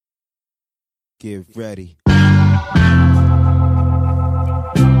Get ready.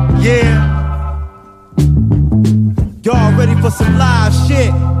 Yeah. Y'all ready for some live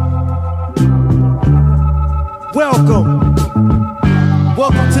shit? Welcome.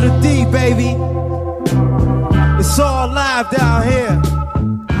 Welcome to the D, baby. It's all live down here.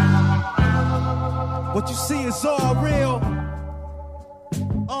 What you see is all real.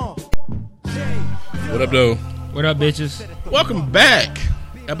 What up, though? What up, bitches? Welcome back.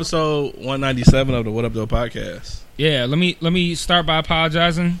 Episode 197 of the What Up, Though podcast. Yeah, let me start by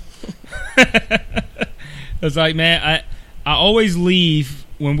apologizing. It's like, man, I always leave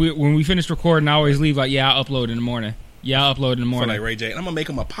when we finish recording. I always leave like, yeah, I'll upload in the morning. Yeah, I'll upload in the morning. So like Ray J, and I'm gonna make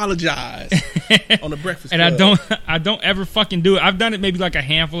him apologize on the Breakfast and Club. I don't ever fucking do it. I've done it maybe like a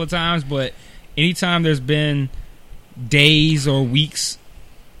handful of times, but anytime there's been days or weeks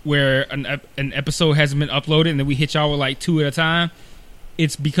where an episode hasn't been uploaded and then we hit y'all with like 2 at a time,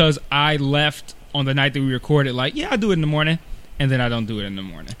 it's because I left on the night that we recorded like, yeah, I'll do it in the morning, and then I don't do it in the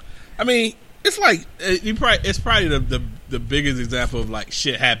morning. I mean, it's like it's probably the biggest example of like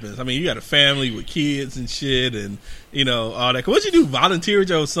shit happens. I mean, you got a family with kids and shit, and you know all that. What'd you do? Volunteer with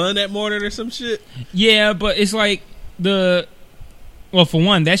your son that morning or some shit? Yeah, but it's like well, for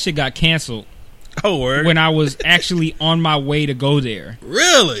one, that shit got canceled. Oh, word. When I was actually on my way to go there.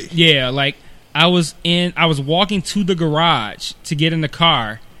 Really? Yeah, like I was walking to the garage to get in the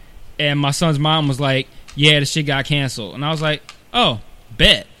car, and my son's mom was like, "Yeah, the shit got canceled," and I was like, "Oh,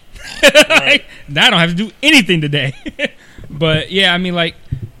 bet." Like, now I don't have to do anything today. But yeah, I mean, like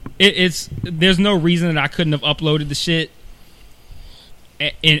it's there's no reason that I couldn't have uploaded the shit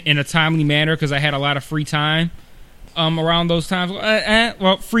in a timely manner because I had a lot of free time around those times.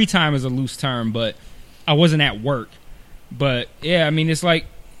 Well, free time is a loose term, but I wasn't at work. But yeah, I mean, it's like,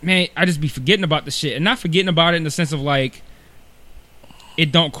 man, I just be forgetting about the shit, and not forgetting about it in the sense of like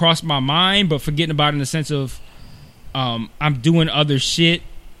it don't cross my mind, but forgetting about it in the sense of I'm doing other shit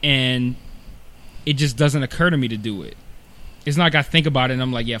and it just doesn't occur to me to do it. It's not like I think about it and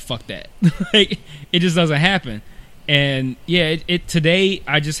I'm like, yeah, fuck that. Like, it just doesn't happen. And yeah, today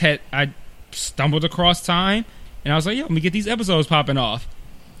I stumbled across time and I was like, yo, let me get these episodes popping off.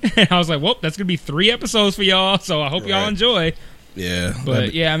 And I was like, well, that's gonna be 3 episodes for y'all, so I hope y'all enjoy. Yeah.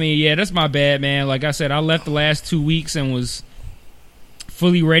 But yeah, I mean, yeah, that's my bad, man. Like I said, I left the last 2 weeks and was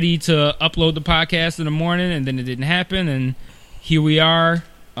fully ready to upload the podcast in the morning, and then it didn't happen, and here we are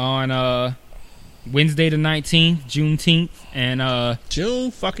on Wednesday the 19th, Juneteenth, and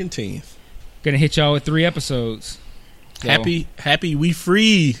June fucking 10th. Gonna hit y'all with 3 episodes. So. Happy we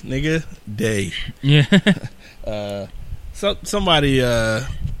free, nigga, day. Yeah. So somebody I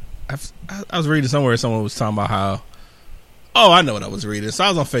was reading somewhere, someone was talking about how, oh, I know what I was reading. So I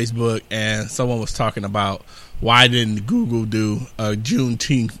was on Facebook and someone was talking about why didn't Google do a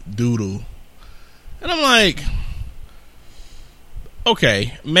Juneteenth doodle? And I'm like,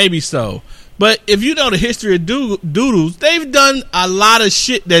 okay, maybe so. But if you know the history of doodles, they've done a lot of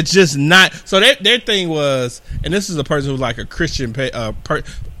shit that's just not. So their thing was, and this is a person who's like a Christian.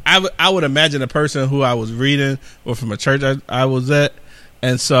 I would imagine a person who I was reading or from a church I was at,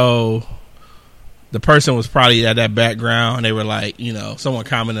 and so the person was probably at that background. And they were like, you know, someone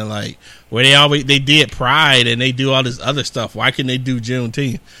commenting like, well, they did Pride and they do all this other stuff. Why can't they do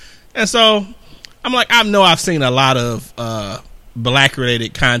Juneteenth? And so I'm like, I've seen a lot of black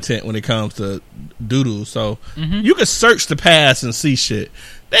related content when it comes to doodles. So you can search the past and see shit.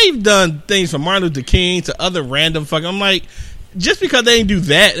 They've done things from Martin Luther King to other random fucking. I'm like, just because they didn't do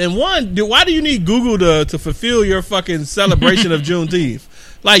that, and why do you need Google to fulfill your fucking celebration of Juneteenth?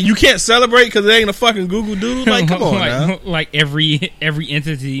 Like, you can't celebrate because it ain't a fucking Google Doodle? Like, come on, now. Like, every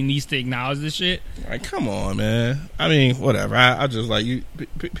entity needs to acknowledge this shit? Like, come on, man. I mean, whatever. I just, like,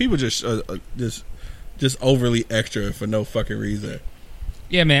 people just overly extra for no fucking reason.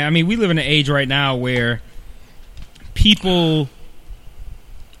 Yeah, man. I mean, we live in an age right now where people,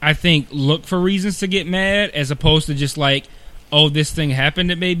 I think, look for reasons to get mad as opposed to just, like, oh, this thing happened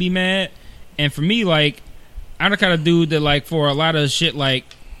that made me mad. And for me, like, I'm the kind of dude that, like, for a lot of shit like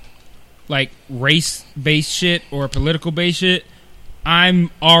race-based shit or political-based shit, I'm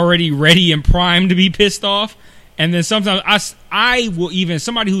already ready and primed to be pissed off. And then sometimes I will even,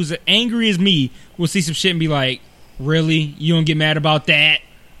 somebody who's angry as me will see some shit and be like, really? You don't get mad about that?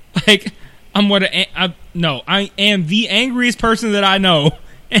 Like, I am the angriest person that I know,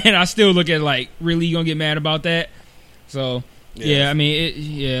 and I still look at it like, really? You gonna get mad about that? So... Yeah, I mean,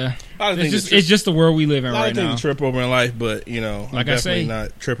 it's just the world we live in right now. I think to trip over in life, but you know, like I'm definitely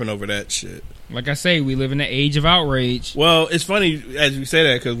not tripping over that shit. Like I say, we live in the age of outrage. Well, it's funny as you say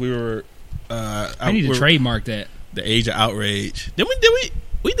that because we were. I need to trademark that. The age of outrage.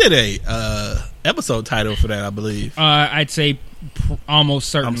 We did episode title for that, I believe. I'd say almost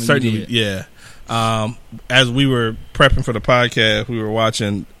certainly. I'm certainly, yeah. As we were prepping for the podcast, we were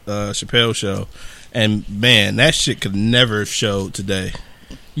watching Chappelle Show, and man, that shit could never have showed today.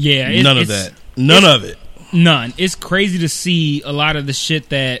 Yeah, none of that. None of it. None. It's crazy to see a lot of the shit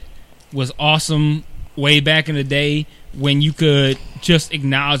that was awesome way back in the day when you could just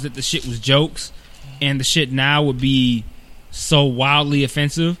acknowledge that the shit was jokes, and the shit now would be so wildly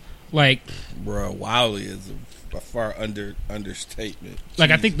offensive. Like, bro, wildly is a far understatement.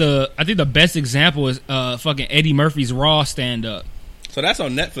 Like, I think the best example is fucking Eddie Murphy's Raw stand up. So that's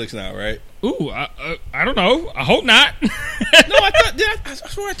on Netflix now, right? Ooh, I don't know. I hope not. No, I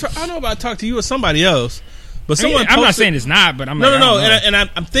swear I don't know about talk to you or somebody else. But someone I'm not saying it's not, but I'm like, no. And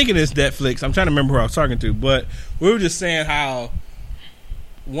I'm thinking it's Netflix. I'm trying to remember who I was talking to, but we were just saying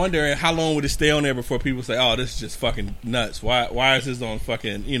wondering how long would it stay on there before people say, "Oh, this is just fucking nuts. Why is this on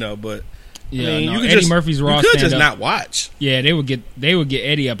fucking But yeah, I mean, no, you could Eddie Murphy's Raw. You could stand just up. not watch. Yeah, they would get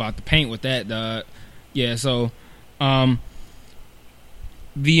Eddie up out the paint with that. Yeah, so what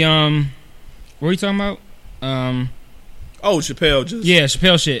are you talking about? Chappelle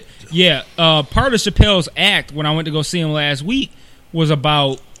Chappelle shit. Yeah, part of Chappelle's act when I went to go see him last week was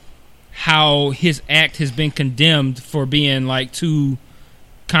about how his act has been condemned for being like too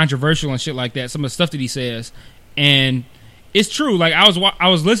controversial and shit like that. Some of the stuff that he says, and it's true. Like I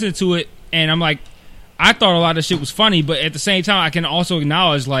was listening to it, and I'm like, I thought a lot of shit was funny, but at the same time, I can also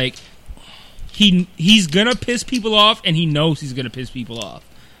acknowledge like he's gonna piss people off, and he knows he's gonna piss people off.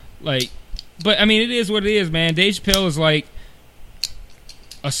 Like, but I mean, it is what it is, man. Dave Chappelle is like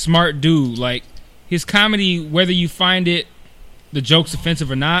a smart dude. Like, his comedy, whether you find the jokes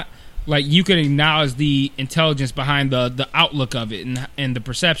offensive or not, like, you can acknowledge the intelligence behind the outlook of it and the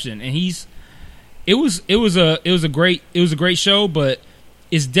perception. And it was a great show, but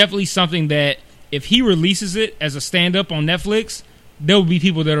it's definitely something that if he releases it as a stand up on Netflix, there will be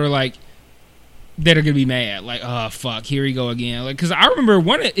people that are like, that are gonna be mad, like, oh fuck, here we go again. Like, because I remember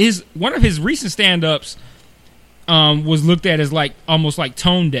one of his recent stand-ups was looked at as like almost like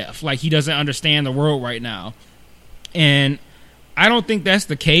tone deaf, like he doesn't understand the world right now. And I don't think that's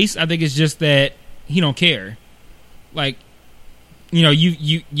the case. I think it's just that he don't care. Like, you know,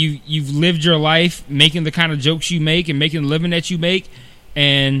 you've lived your life making the kind of jokes you make and making the living that you make,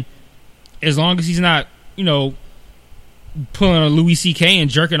 and as long as he's not, you know, pulling a Louis C.K. and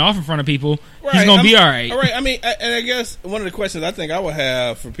jerking off in front of people, right, he's gonna be all right. All right. I mean, and I guess one of the questions I think I would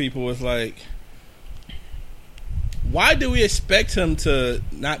have for people is like, why do we expect him to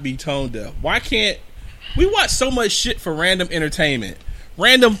not be tone deaf? Why can't we watch so much shit for random entertainment?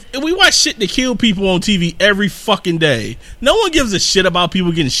 We watch shit to kill people on TV every fucking day. No one gives a shit about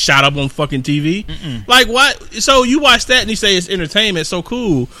people getting shot up on fucking TV. Mm-mm. Like, what? So you watch that and you say it's entertainment, so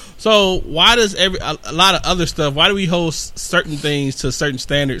cool. So why does a lot of other stuff, why do we hold certain things to certain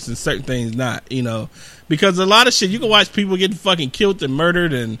standards and certain things not, you know? Because a lot of shit, you can watch people getting fucking killed and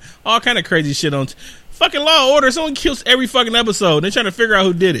murdered and all kind of crazy shit on fucking Law and Order. Someone kills every fucking episode. They're trying to figure out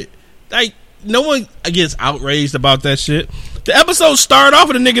who did it. Like, no one gets outraged about that shit. The episode started off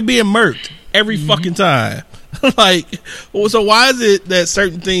with a nigga being murked every fucking time. Like, so why is it that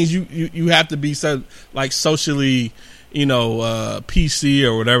certain things you have to be so like socially, you know, PC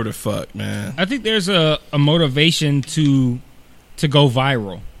or whatever the fuck, man? I think there's a motivation to go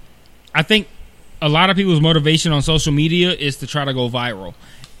viral. I think a lot of people's motivation on social media is to try to go viral,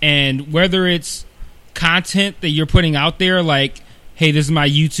 and whether it's content that you're putting out there, like, hey, this is my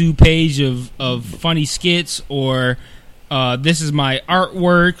YouTube page of funny skits, or this is my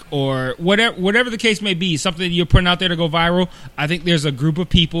artwork, or whatever the case may be, something that you're putting out there to go viral. I think there's a group of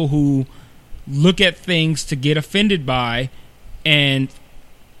people who look at things to get offended by and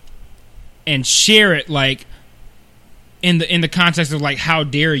share it, like, in the context of like, how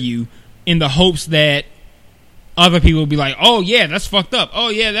dare you, in the hopes that other people will be like, oh yeah, that's fucked up, oh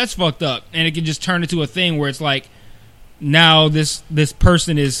yeah, that's fucked up, and it can just turn into a thing where it's like, now this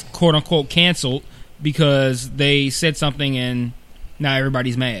person is quote unquote canceled because they said something and now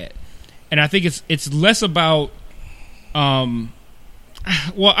everybody's mad. And I think it's less about well,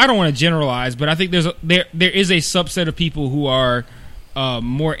 I don't want to generalize, but I think there is a subset of people who are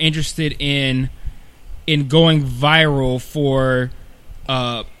more interested in going viral for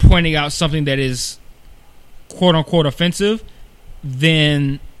pointing out something that is quote unquote offensive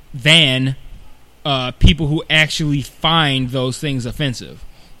than people who actually find those things offensive.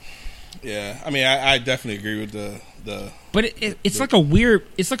 Yeah, I mean, I definitely agree with the. But it's like a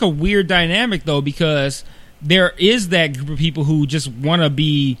weird dynamic though, because there is that group of people who just want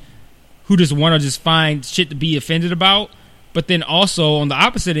to find shit to be offended about, But then also on the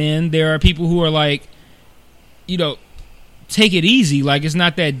opposite end, there are people who are like, you know, take it easy, like it's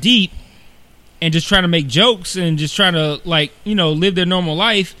not that deep, and just trying to make jokes and just trying to, like, you know, live their normal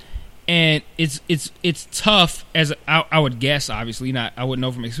life. And it's tough, as I would guess, obviously not, I wouldn't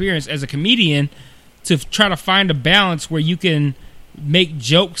know from experience, as a comedian, to try to find a balance where you can make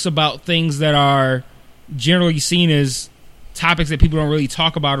jokes about things that are generally seen as topics that people don't really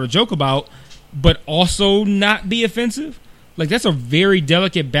talk about or joke about, but also not be offensive. Like, that's a very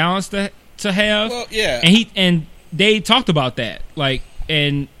delicate balance to have. Well, yeah. And they talked about that. Like,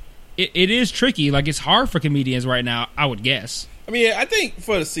 and it is tricky. Like, it's hard for comedians right now, I would guess. I mean, I think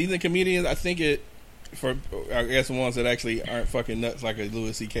for the seasoned comedians, I think it, for, I guess, the ones that actually aren't fucking nuts like a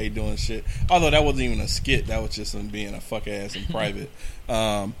Louis C.K. doing shit. Although that wasn't even a skit. That was just him being a fuck ass in private.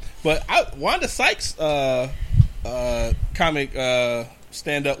 But Wanda Sykes' comic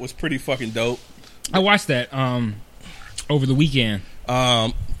stand-up was pretty fucking dope. I watched that over the weekend.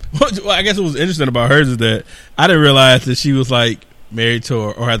 Well, I guess what was interesting about hers is that I didn't realize that she was like married to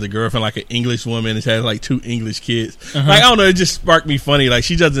or has a girlfriend, like an English woman, and she has like 2 English kids. Like, I don't know, it just sparked me funny. Like,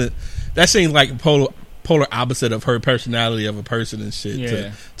 she doesn't, that seems like polar opposite of her personality of a person and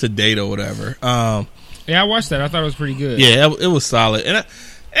shit to date or whatever. Yeah, I watched that. I thought it was pretty good. Yeah, it was solid. And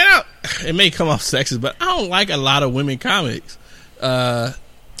it may come off sexist, but I don't like a lot of women comics. A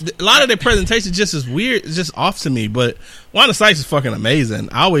lot of their presentation just is weird. It's just off to me. But Wanda Sykes is fucking amazing.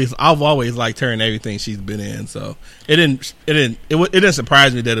 I've always liked her and everything she's been in. So it didn't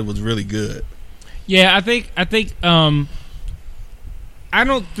surprise me that it was really good. Yeah, I think I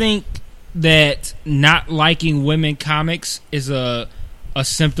don't think that not liking women comics is a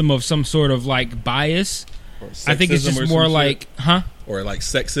symptom of some sort of like bias. I think it's just more like, or like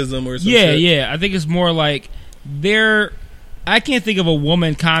sexism or something. Yeah. I think it's more like I can't think of a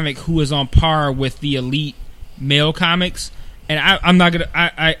woman comic who is on par with the elite male comics, and I'm not gonna.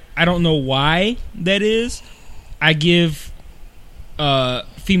 I don't know why that is. I give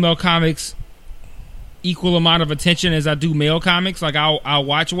female comics equal amount of attention as I do male comics. Like, I'll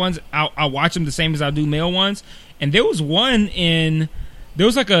watch ones. I'll watch them the same as I do male ones. And there was one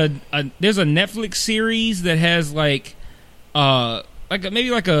there's a Netflix series that has like maybe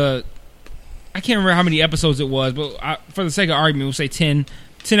like a, I can't remember how many episodes it was, but for the sake of argument, we'll say 10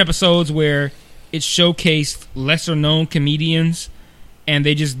 episodes where it showcased lesser known comedians, and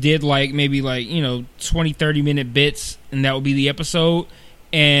they just did like maybe like, 20-30 minute bits, and that would be the episode.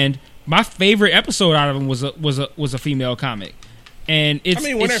 And my favorite episode out of them was a female comic. And it's,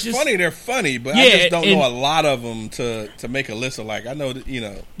 when they're funny, they're funny, but I just don't know a lot of them to make a list of. Like, I know that,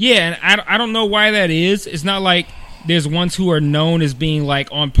 Yeah, and I don't know why that is. It's not like there's ones who are known as being like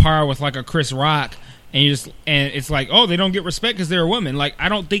on par with like a Chris Rock, and it's like, oh, they don't get respect because they're a woman. Like, I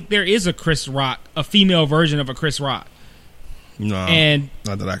don't think there is a Chris Rock, a female version of a Chris Rock. No, and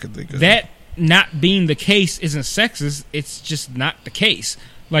not that I could think of. That not being the case isn't sexist. It's just not the case.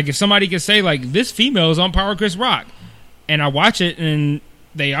 Like, if somebody could say like, this female is on par with Chris Rock, and I watch it and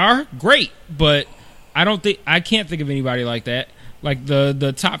they are great, but I can't think of anybody like that. Like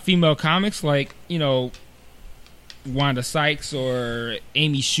the top female comics, like, Wanda Sykes or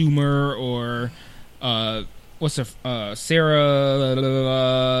Amy Schumer or Sarah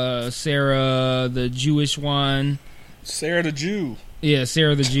the Jewish one. Sarah the Jew. Yeah,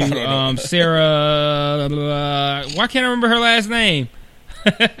 Sarah the Jew. Sarah. Why can't I remember her last name?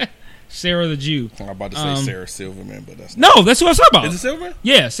 Sarah the Jew. I'm about to say Sarah Silverman, but that's not. No, that's what I was talking about. Is it Silverman?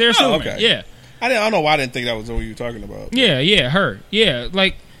 Yeah, Sarah Silverman. Okay. Yeah. I don't know why I didn't think that was what you were talking about. But. Yeah, her. Yeah,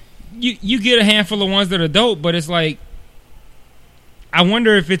 like you get a handful of ones that are dope, but it's like, I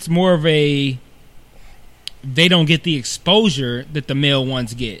wonder if it's more of they don't get the exposure that the male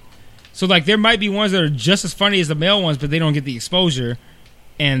ones get. So like, there might be ones that are just as funny as the male ones, but they don't get the exposure,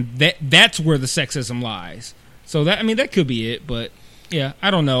 and that's where the sexism lies. So that could be it, but. Yeah,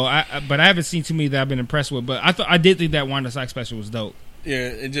 I don't know. But I haven't seen too many that I've been impressed with. But I did think that Wanda Sykes special was dope. Yeah,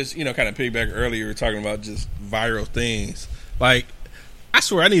 it just, kind of piggyback earlier, we were talking about just viral things. Like, I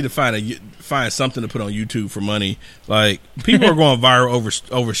swear I need to find something to put on YouTube for money. Like, people are going viral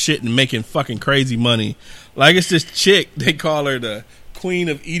over shit and making fucking crazy money. Like, it's this chick, they call her the queen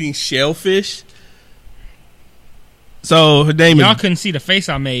of eating shellfish. So her name Y'all couldn't see the face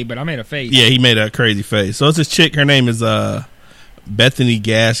I made, but I made a face. Yeah, he made a crazy face. So it's this chick, her name is Bethany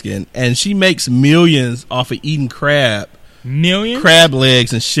Gaskin, and she makes millions off of eating crab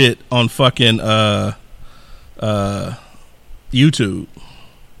legs and shit on fucking YouTube.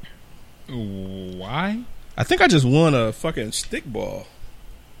 Why? I think I just won a fucking stick ball.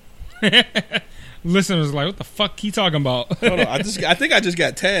 Listeners like, what the fuck he talking about? Hold on, I think I just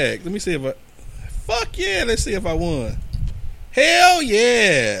got tagged. Let me see if fuck yeah, let's see if I won. Hell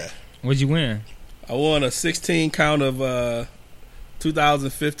yeah! What'd you win? I won a 16 count of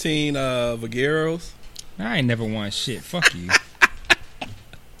 2015 Vagueros. I ain't never won shit. Fuck you.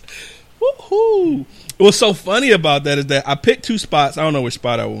 Woohoo! What's so funny about that is that I picked 2 spots. I don't know which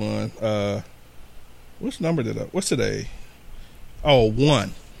spot I won. Which number did I? What's today? Oh,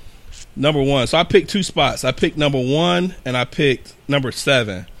 1. Number 1. So I picked 2 spots. I picked number 1 and I picked number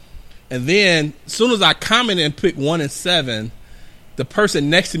 7. And then as soon as I commented and picked 1 and 7, the person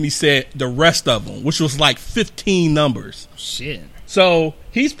next to me said the rest of them, which was like 15 numbers. Shit. So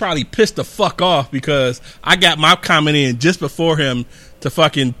he's probably pissed the fuck off because I got my comment in just before him to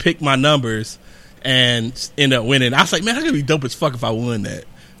fucking pick my numbers and end up winning. I was like, man, I'm gonna be dope as fuck if I won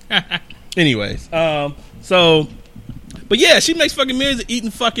that. Anyways, so, but yeah, she makes fucking millions of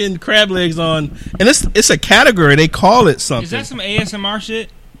eating fucking crab legs on, and it's a category. They call it something. Is that some ASMR shit?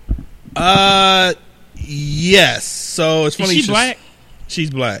 Yes. So it's funny. Is she black? She's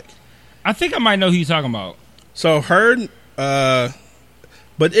black. I think I might know who you're talking about. So her,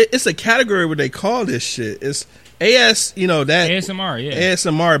 but it's a category where they call this shit. It's that ASMR, yeah.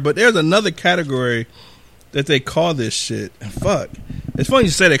 ASMR. But there's another category that they call this shit. Fuck. It's funny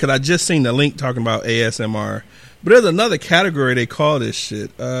you say that because I just seen the link talking about ASMR. But there's another category they call this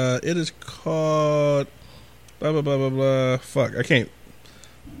shit. It is called blah blah blah blah blah. Fuck, I can't.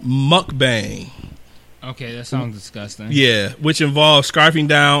 Mukbang. Okay, that sounds disgusting. Yeah, which involves scarfing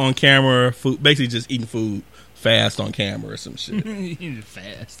down on camera, food, basically just eating food fast on camera or some shit.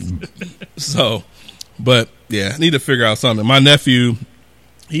 Fast. So, but yeah, I need to figure out something. My nephew,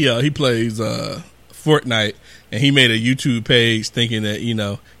 he plays Fortnite, and he made a YouTube page thinking that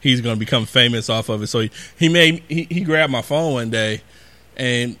he's going to become famous off of it. So he grabbed my phone one day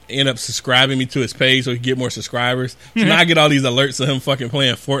and ended up subscribing me to his page so he could get more subscribers. So now I get all these alerts of him fucking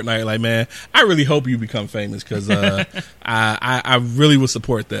playing Fortnite. Like, man, I really hope you become famous because I really would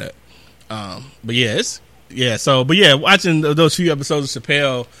support that. But yeah, watching those few episodes of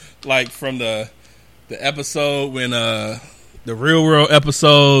Chappelle, like from the episode when the Real World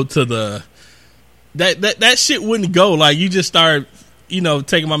episode to that shit wouldn't go. Like, you just start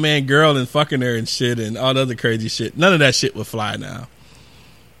taking my man girl and fucking her and shit and all the other crazy shit. None of that shit would fly now.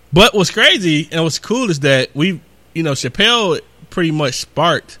 But what's crazy and what's cool is that Chappelle pretty much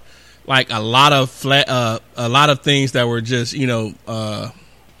sparked like a lot of things that were just what you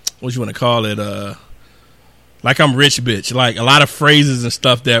want to call it, like I'm rich bitch, like a lot of phrases and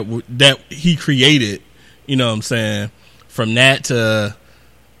stuff that he created. You know what I'm saying? From that to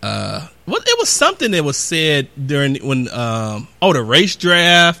it was something that was said during when the race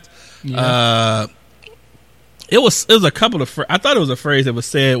draft. Yeah. It was a couple of I thought it was a phrase that was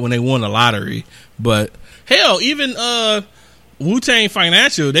said when they won the lottery, but hell, even Wu-Tang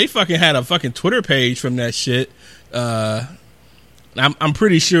Financial, they fucking had a fucking Twitter page from that shit. I'm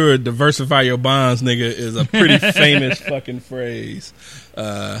pretty sure diversify your bonds, nigga, is a pretty famous fucking phrase.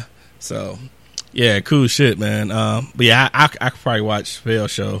 So yeah, cool shit, man. But yeah, I could probably watch Chappelle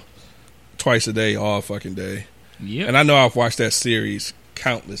show twice a day, all fucking day. Yeah, and I know I've watched that series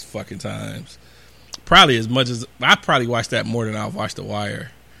countless fucking times. Probably as much as I probably watched that more than I've watched The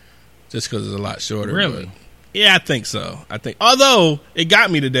Wire, just because it's a lot shorter. Really? But yeah, I think so. Although it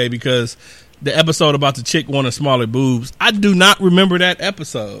got me today because the episode about the chick wanting smaller boobs, I do not remember that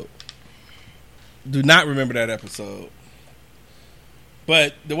episode.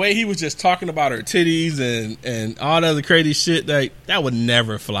 But the way he was just talking about her titties and all the other crazy shit, that would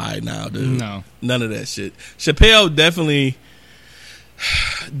never fly now, dude. No, none of that shit. Chappelle definitely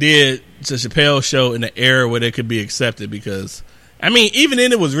did the Chappelle show in the era where they could be accepted because, I mean, even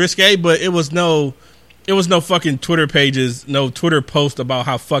then it was risque, but it was no fucking Twitter pages, no Twitter post about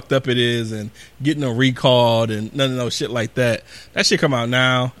how fucked up it is and getting them recalled and none of no shit like that. That shit come out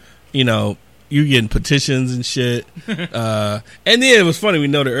now, you getting petitions and shit. And then it was funny, we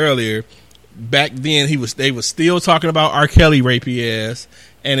noted earlier, back then they was still talking about R. Kelly rapey ass,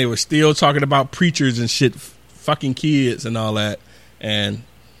 and they were still talking about preachers and shit, fucking kids and all that. And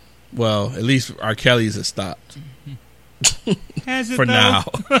well, at least R. Kelly's has stopped. Has it for though? now?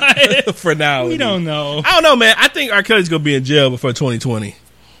 For now, we don't know. I don't know, man. I think R. Kelly's gonna be in jail before 2020.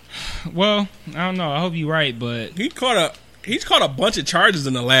 Well, I don't know. I hope you're right, but he's caught a bunch of charges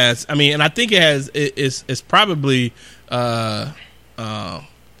in the last. I mean, and I think it's probably has a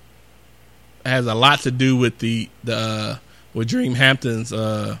lot to do with with Dream Hampton's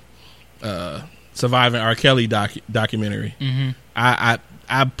surviving R. Kelly documentary. Mm-hmm.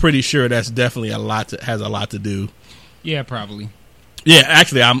 I'm pretty sure that's definitely has a lot to do. Yeah, probably. Yeah,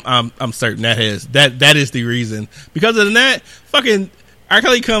 actually, I'm certain that is the reason. Because of that, fucking R.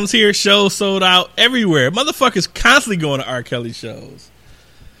 Kelly comes here, shows sold out everywhere. Motherfuckers constantly going to R. Kelly shows.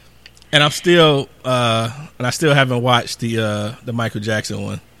 And I still haven't watched the Michael Jackson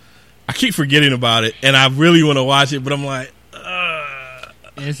one. I keep forgetting about it, and I really want to watch it, but I'm like,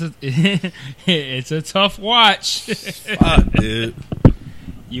 it's a tough watch. fuck, dude.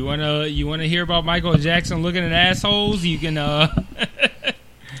 You wanna hear about Michael Jackson looking at assholes? You can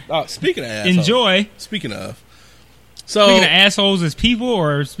Speaking of assholes, enjoy. Speaking of assholes as people,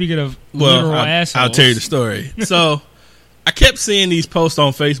 or speaking of literal assholes? I'll tell you the story. So I kept seeing these posts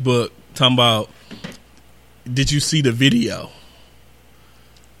on Facebook talking about, did you see the video?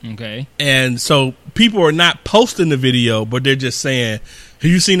 Okay. And so people are not posting the video, but they're just saying,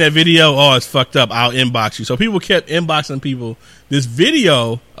 have you seen that video? Oh, it's fucked up. I'll inbox you. So people kept inboxing people this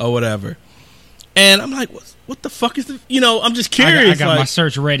video or whatever. And I'm like, what the fuck is the, I'm just curious. I got my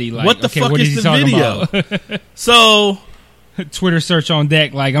search ready. Like, what the fuck is the video? About? So Twitter search on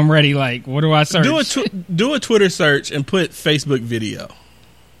deck. Like, I'm ready. Like, what do I search? Do a Twitter search and put Facebook video.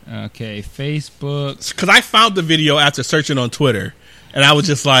 Okay, Facebook. Because I found the video after searching on Twitter. And I was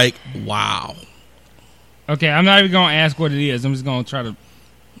just like, wow. Okay, I'm not even going to ask what it is. I'm just going to try to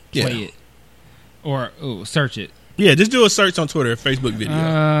play it. Or search it. Yeah, just do a search on Twitter, Facebook video.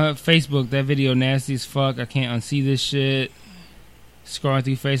 Facebook, that video nasty as fuck. I can't unsee this shit. Scrolling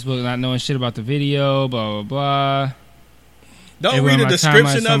through Facebook, not knowing shit about the video, blah, blah, blah. Don't read the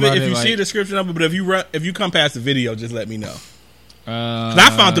description of it if you see a description of it, but if you come past the video, just let me know. 'Cause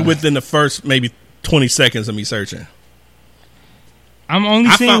I found it within the first maybe 20 seconds of me searching. I'm only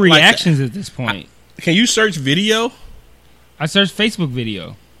seeing reactions at this point. Can you search video? I searched Facebook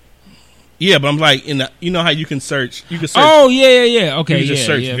video. Yeah, but I'm like, how you can search. You can search. Oh, yeah. Okay, you just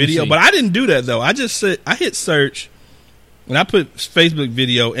search video. But I didn't do that, though. I just said, I hit search, and I put Facebook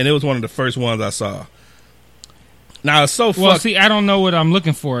video, and it was one of the first ones I saw. Now, it's so Well, see, I don't know what I'm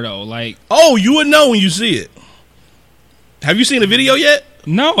looking for, though. Like, oh, you would know when you see it. Have you seen the video yet?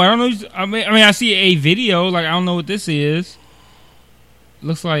 No, I don't know. I mean, I see a video. Like, I don't know what this is.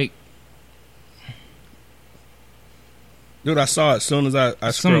 Looks like, dude, I saw it as soon as I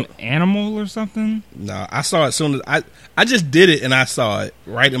scrolled. Some animal or something? No, I saw it as soon as I just did it, and I saw it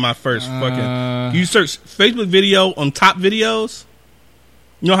right in my first fucking. You search Facebook video on top videos.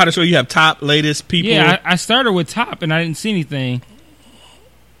 You know how to show you have top latest people. Yeah, I started with top, and I didn't see anything.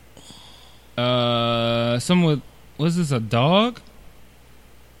 Someone with, was this a dog?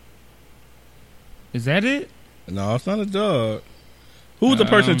 Is that it? No, it's not a dog. Who was the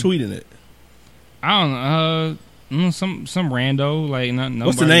person tweeting it? I don't know. Some rando, like not nobody.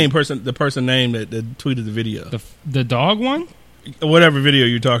 What's the name? The person name that tweeted the video. The dog one? Whatever video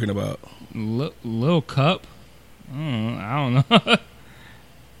you're talking about. Lil Cup. I don't know.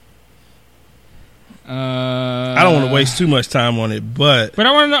 I don't want to waste too much time on it, but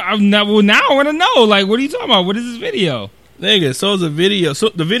I want to know. Well, now I want to know. Like, what are you talking about? What is this video? Nigga, so it's a video. So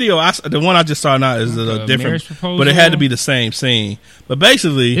the video, the one I just saw now is a different, but it had to be the same scene. But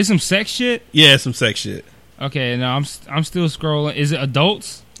basically, it's some sex shit. Yeah, it's some sex shit. Okay, now I'm still scrolling. Is it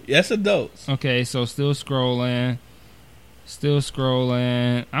adults? Yes, adults. Okay, so still scrolling.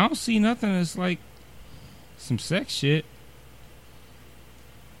 I don't see nothing that's like some sex shit.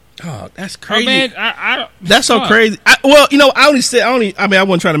 Oh, that's crazy. Oh, man, that's so crazy. I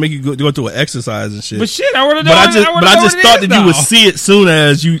wasn't trying to make you go through an exercise and shit. But shit, I would have known. But I just thought that you would see it soon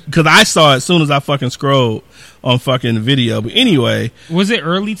as because I saw it as soon as I fucking scrolled on fucking video. But anyway, was it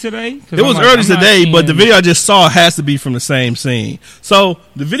early today? It was early today, but the video I just saw has to be from the same scene. So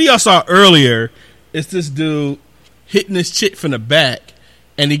the video I saw earlier is this dude hitting this chick from the back,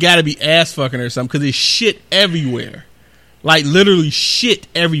 and he got to be ass fucking or something because there's shit everywhere. Like, literally shit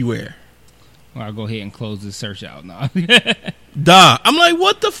everywhere. Well, I'll go ahead and close this search out now. Duh. I'm like,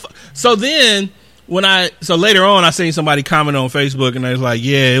 what the fuck? So then, later on, I seen somebody comment on Facebook, and they was like,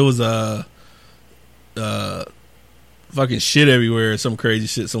 yeah, it was fucking shit everywhere, or some crazy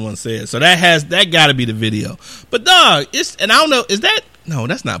shit someone said. So that gotta be the video. But dog, and I don't know, no,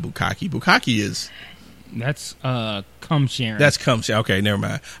 that's not Bukkake. Bukkake is... That's cum sharing. That's cum sharing. Okay, never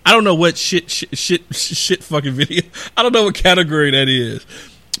mind. I don't know what shit fucking video. I don't know what category that is.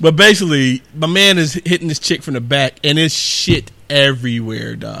 But basically, my man is hitting this chick from the back, and it's shit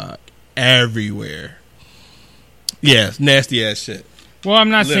everywhere, dog. Everywhere. Yeah, nasty ass shit. Well, I'm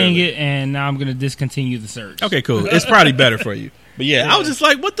not seeing it, and now I'm going to discontinue the search. Okay, cool. It's probably better for you. But yeah, I was just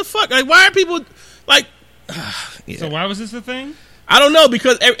like, what the fuck? Like, why are people like... yeah. So why was this a thing? I don't know,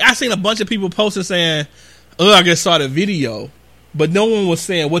 because I seen a bunch of people posting saying, I just saw the video, but no one was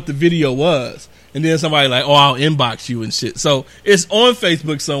saying what the video was. and then somebody like, oh, I'll inbox you and shit. So it's on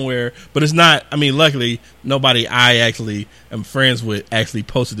Facebook somewhere, but it's not. I mean, luckily, nobody I actually am friends with actually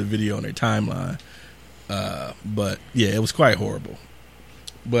posted the video on their timeline. But yeah, it was quite horrible.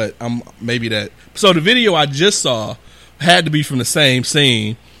 But maybe that. So the video I just saw had to be from the same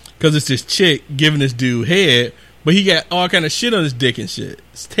scene because it's this chick giving this dude head, but he got all kind of shit on his dick and shit.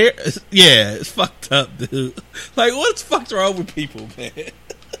 It's fucked up, dude. Like, what's fucked wrong with people, man?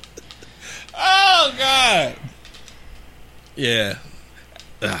 Oh God. Yeah.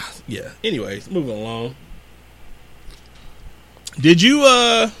 Yeah. Anyways, moving along. Did you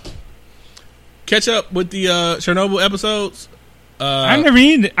catch up with the Chernobyl episodes? I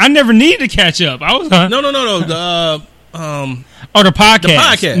never need to catch up. I was No. The the podcast. The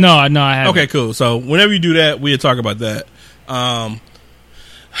podcast. No, I haven't. Okay, cool. So whenever you do that, we'll talk about that.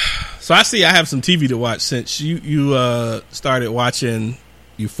 So I see I have some TV to watch since you started watching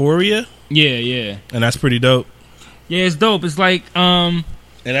Euphoria. Yeah. And that's pretty dope. Yeah, it's dope. It's like and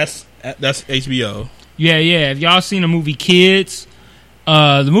that's HBO. Yeah. Have y'all seen the movie Kids?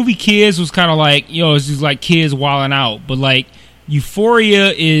 The movie Kids was kind of like, it's just like kids wilding out, but like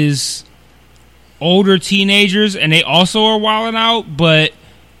Euphoria is older teenagers and they also are wilding out, but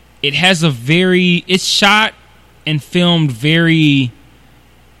it has it's shot and filmed very,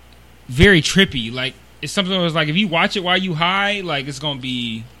 very trippy. Like, it's something that was like, if you watch it while you high, like, it's gonna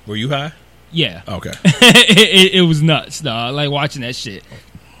be. Were you high? Yeah. Okay. it was nuts, dog. Like watching that shit.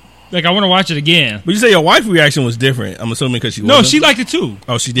 Like, I want to watch it again. But you say your wife's reaction was different. I'm assuming because she No, she liked it too.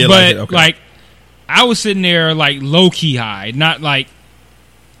 Oh, she did like it? Okay. Like, I was sitting there, like, low-key high. Not like,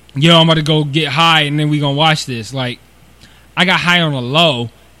 I'm about to go get high and then we gonna watch this. Like, I got high on a low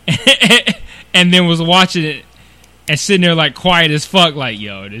and then was watching it and sitting there, like, quiet as fuck. Like,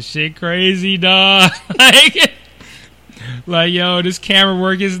 this shit crazy, dog. Like, this camera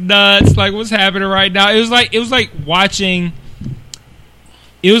work is nuts. Like, what's happening right now? It was like watching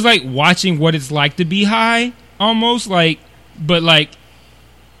what it's like to be high, almost, like, but like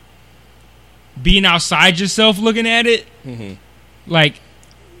being outside yourself looking at it, like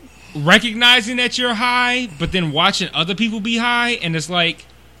recognizing that you're high, but then watching other people be high, and it's like,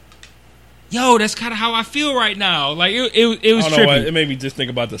 that's kind of how I feel right now. Like, it was trippy. It made me just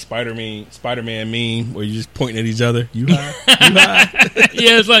think about the Spider-Man meme where you're just pointing at each other. You high? You high?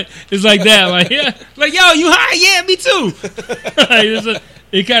 Yeah, it's like that. Like, yeah, like, yo, you high? Yeah, me too.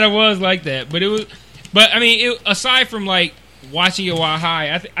 It kind of was like that, but I mean, aside from like watching it while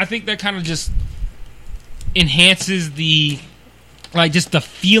high, I think that kind of just enhances the, like, just the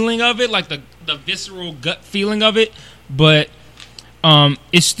feeling of it, like the visceral gut feeling of it. But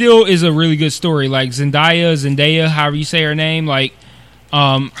it still is a really good story. Like Zendaya, however you say her name, like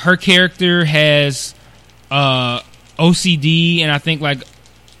her character has OCD, and I think like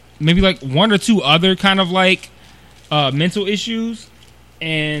maybe like one or two other kind of like mental issues.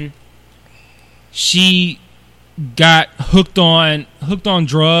 And she got hooked on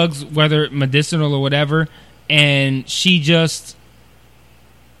drugs, whether medicinal or whatever, and she just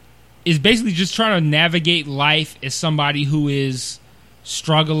is basically just trying to navigate life as somebody who is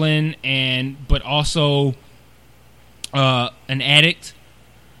struggling but also an addict.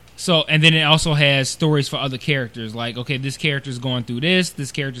 So, and then it also has stories for other characters, like, okay, this character's going through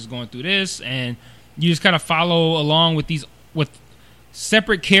this character's going through this, and you just kind of follow along with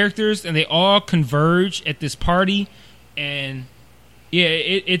separate characters, and they all converge at this party. And yeah,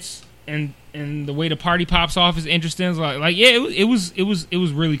 it's and the way the party pops off is interesting. It's like it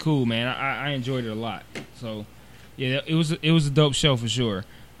was really cool, man. I enjoyed it a lot. So yeah, it was a dope show for sure.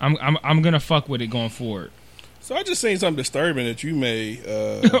 I'm gonna fuck with it going forward. So I just seen something disturbing that you made.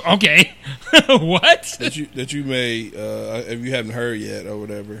 Okay. What? That you made if you haven't heard yet or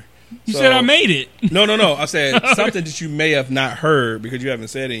whatever. You said I made it. No. I said something that you may have not heard because you haven't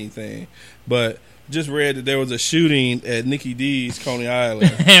said anything. But just read that there was a shooting at Nikki D's Coney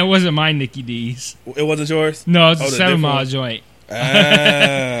Island. It wasn't my Nikki D's. It wasn't yours? No, it's a 7 Mile joint.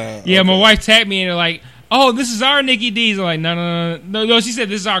 Yeah, okay. My wife tagged me and they're like, "Oh, this is our Nikki D's." I'm like, no. She said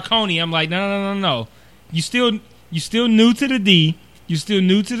this is our Coney. I'm like, no. You still new to the D. You still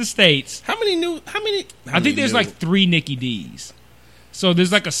new to the States. How many? I think there's like 3 Nikki D's. So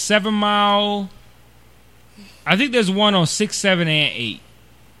there's like a 7 Mile. I think there's one on 6, 7, and 8.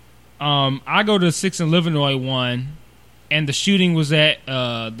 I go to the 6 in Illinois one, and the shooting was at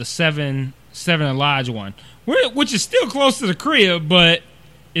the 7 and Lodge one, which is still close to the crib, but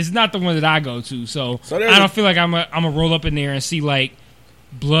it's not the one that I go to. So I don't feel like I'm a roll up in there and see like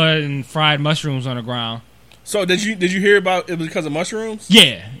blood and fried mushrooms on the ground. So did you hear about it was because of mushrooms?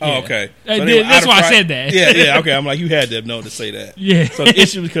 Yeah. Oh, okay. So That's why I said that. Yeah. Okay. I'm like, you had to have known to say that. Yeah. So the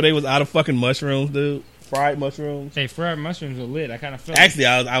issue was because they was out of fucking mushrooms, dude. Fried mushrooms. Hey, fried mushrooms are lit. I kind of feel. Actually,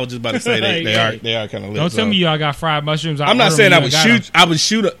 I was just about to say they are kind of lit. Don't tell me y'all got fried mushrooms. I'm not saying I would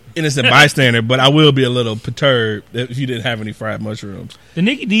shoot an innocent bystander, but I will be a little perturbed if you didn't have any fried mushrooms. The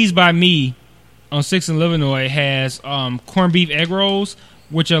Nicky D's by me on 6th and Illinois has corned beef egg rolls,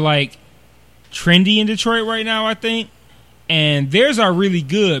 which are like trendy in Detroit right now, I think. And theirs are really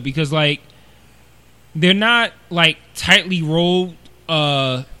good because like they're not like tightly rolled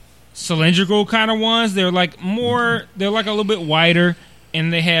cylindrical kind of ones. They're like they're like a little bit wider,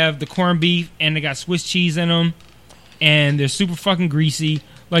 and they have the corned beef and they got Swiss cheese in them, and they're super fucking greasy.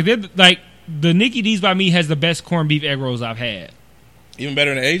 Like they're like the Nicky D's by me has the best corned beef egg rolls I've had. Even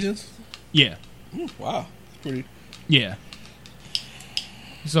better than Asians? Yeah. Wow. Pretty. Yeah.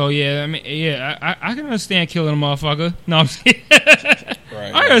 So yeah, I mean, yeah, I can understand killing a motherfucker. No, I'm saying,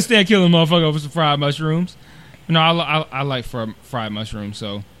 Right. I can understand killing a motherfucker over some fried mushrooms. No, I like fried mushrooms.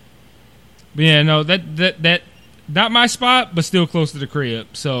 So, but yeah, no, that not my spot, but still close to the crib.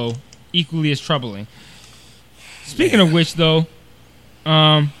 So equally as troubling. Speaking of which, though,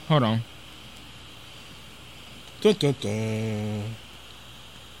 hold on. Dun, dun, dun.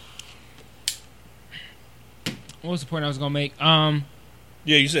 What was the point I was gonna make?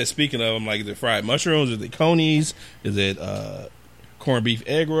 Yeah, you said speaking of them, like, is it fried mushrooms? Is it conies? Is it corned beef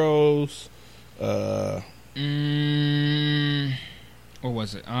egg rolls? What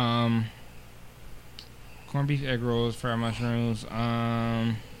was it? Corned beef egg rolls, fried mushrooms.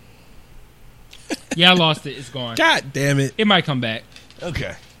 Yeah, I lost it. It's gone. God damn it! It might come back.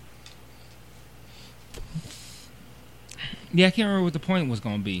 Okay. Yeah, I can't remember what the point was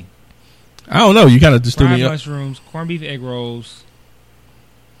gonna be. I don't know. You kind of just threw Fried me up. mushrooms, corned beef egg rolls.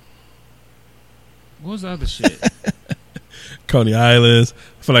 What was the other shit? Coney Islands.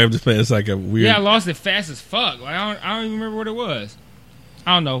 I feel like I'm just playing. It's like a weird. Yeah, I lost it fast as fuck. Like I don't even remember what it was.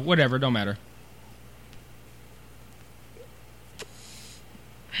 I don't know. Whatever. Don't matter.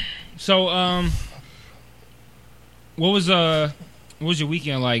 So, what was your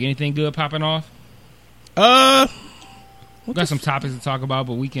weekend like? Anything good popping off? We got some topics to talk about,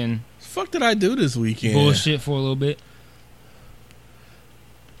 but we can. Fuck did I do this weekend? Bullshit for a little bit.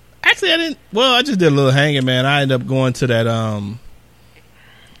 Actually, I didn't. Well, I just did a little hanging, man. I ended up going to that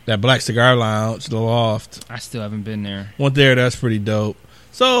Black Cigar Lounge, the Loft. I still haven't been there. Went there. That's pretty dope.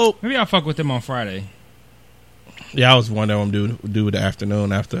 So maybe I'll fuck with them on Friday. Yeah, I was wondering what I'm do the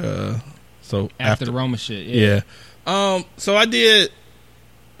afternoon after. After the Roma shit. Yeah. So I did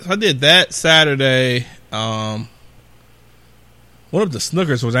that Saturday. Went up to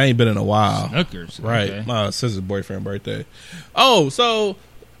Snookers, which I ain't been in a while. Snookers, right? Okay. My sister's boyfriend's birthday. Oh, so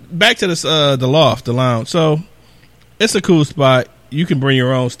back to this the Loft, the lounge. So it's a cool spot. You can bring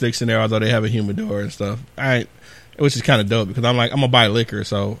your own sticks in there, although they have a humidor and stuff. Which is kind of dope because I'm gonna buy liquor,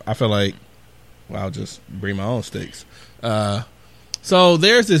 so I feel like I'll just bring my own sticks. So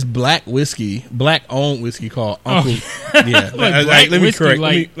there's this black owned whiskey called Uncle. Yeah, let me correct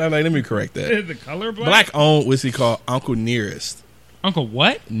that. The color black owned whiskey called Uncle Nearest. Uncle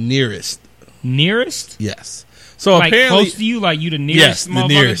what? Nearest. Nearest? Yes. So like apparently, close to you, like you the nearest. Yes, the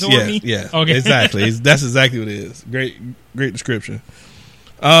nearest. Toward me? Yes. Okay. Exactly. That's exactly what it is. Great description.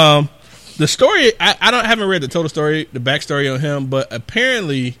 The story. I haven't read the total story, the backstory on him, but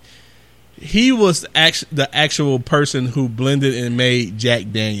apparently he was the actual person who blended and made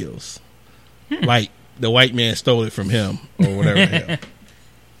Jack Daniels. Like the white man stole it from him or whatever the hell.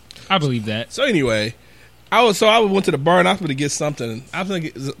 I believe that. So anyway, I went to the bar and I was going to get something. I was going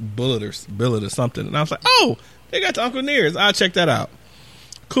to get billet or something, and I was like, "Oh, they got the Uncle Nearest. I'll check that out."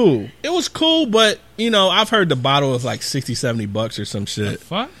 Cool. It was cool, but I've heard the bottle is like $60-$70 or some shit. The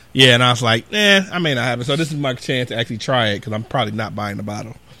fuck? Yeah, and I was like, I may not have it. So this is my chance to actually try it because I'm probably not buying the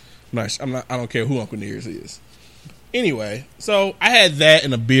bottle. I don't care who Uncle Nearest is. Anyway, so I had that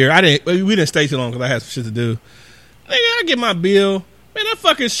and a beer. We didn't stay too long because I had some shit to do. Nigga, I get my bill. Man, that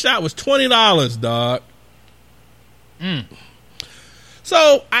fucking shot was $20, dog.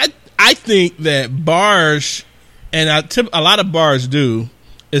 So I think that bars, and a lot of bars do,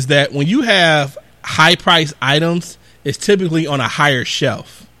 is that when you have high price items, it's typically on a higher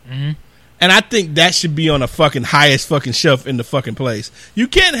shelf. Mm-hmm. And I think that should be on the fucking highest fucking shelf in the fucking place. You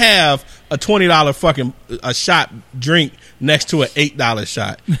can't have a $20 fucking a shot drink next to an $8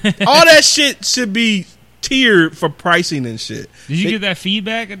 shot. All that shit should be tiered for pricing and shit. Did you get that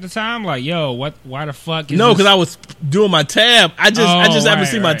feedback at the time? Like, yo, why the fuck is No, this? because I was doing my tab. I just haven't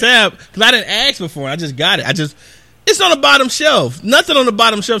seen my right. tab because I didn't ask before. I just got it. It's on the bottom shelf. Nothing on the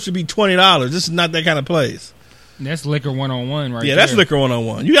bottom shelf should be $20. This is not that kind of place. That's liquor 101 right Yeah, there. that's liquor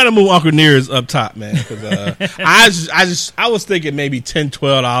 101. You got to move Uncle Nearest up top, man. Because I was thinking maybe $10,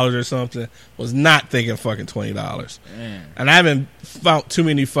 $12 or something. Was not thinking fucking $20. Man. And I haven't found too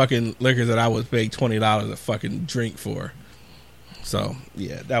many fucking liquors that I would pay $20 a fucking drink for. So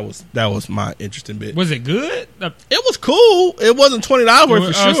yeah, that was my interesting bit. Was it good? It was cool. It wasn't $20 worth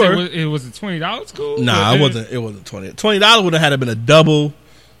for sure. Was it $20 cool? Nah, it wasn't. It wasn't $20. $20 would have had to been a double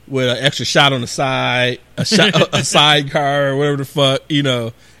with an extra shot on the side, a sidecar, or whatever the fuck, you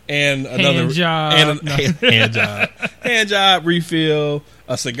know, and another hand job, hand job, refill,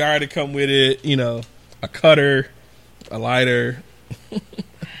 a cigar to come with it, you know, a cutter, a lighter.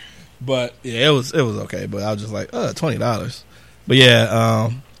 But yeah, it was okay. But I was just like, $20. But yeah,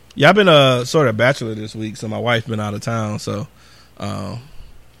 I've been sort of bachelor this week, so my wife's been out of town, so I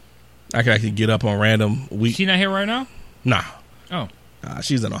can actually get up on random week. She not here right now? Nah. Oh.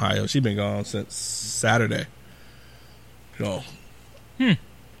 She's in Ohio. She's been gone since Saturday. So.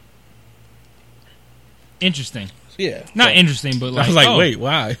 Interesting. Yeah. Not interesting, but like, I was like, wait,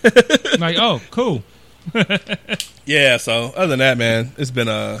 why? like, oh, cool. Yeah. So other tthan that, man, it's been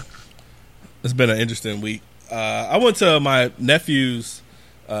an interesting week. I went to my nephew's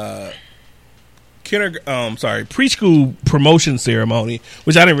preschool promotion ceremony,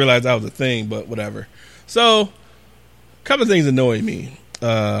 which I didn't realize that was a thing, but whatever. So, a couple of things annoy me.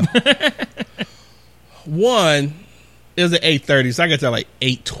 One, it was at 8:30, so I got there like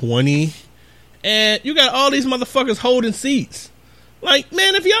 8:20, and you got all these motherfuckers holding seats. Like,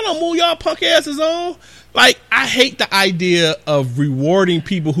 man, if y'all don't move y'all punk asses on, like, I hate the idea of rewarding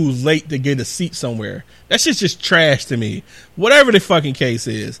people who's late to get a seat somewhere. That shit's just trash to me. Whatever the fucking case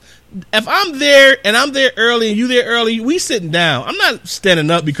is. If I'm there and I'm there early and you there early, we sitting down. I'm not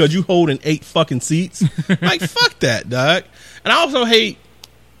standing up because you holding 8 fucking seats. Like, fuck that, dog. And I also hate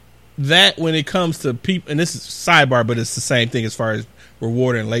that when it comes to people, and this is sidebar, but it's the same thing as far as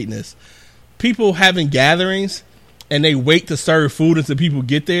rewarding lateness. People having gatherings and they wait to serve food until people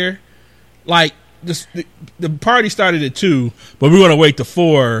get there. Like, the party started at 2, but we're going to wait to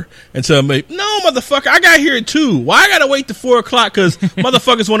 4 until maybe. No, motherfucker, I got here at 2. Why I got to wait to 4 o'clock? Because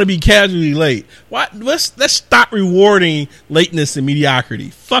motherfuckers want to be casually late. Why? Let's stop rewarding lateness and mediocrity.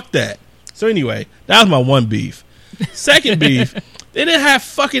 Fuck that. So anyway, that was my one beef. Second beef, they didn't have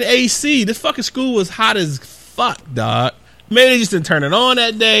fucking AC. This fucking school was hot as fuck, dog. Maybe they just didn't turn it on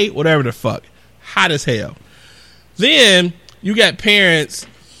that day. Whatever the fuck. Hot as hell. Then you got parents.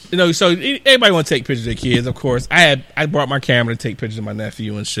 You know, so everybody want to take pictures of their kids, of course. I brought my camera to take pictures of my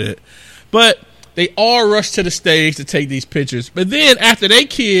nephew and shit. But they all rush to the stage to take these pictures. But then after their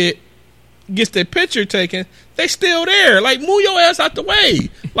kid gets their picture taken, they still there. Like, move your ass out the way.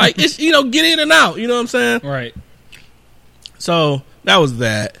 Like, it's, you know, get in and out. You know what I'm saying? Right. So that was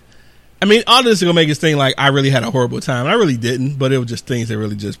that. I mean, all this is going to make it seem like I really had a horrible time. I really didn't, but it was just things that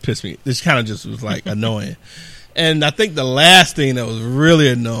really just pissed me. This kind of just was like annoying. And I think the last thing that was really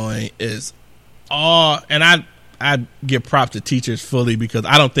annoying is and I give props to teachers fully because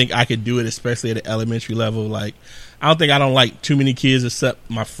I don't think I could do it, especially at the elementary level. Like, I don't like too many kids except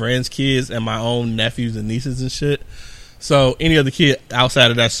my friends' kids and my own nephews and nieces and shit. So any other kid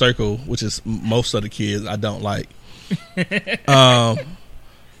outside of that circle, which is most of the kids, I don't like.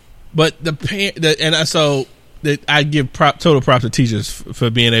 But I give total props to teachers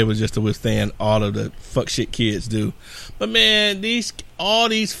for being able just to withstand all of the fuck shit kids do. But man, all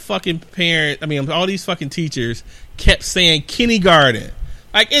these fucking teachers kept saying kindergarten.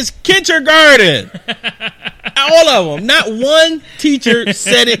 Like, it's kindergarten. All of them. Not one teacher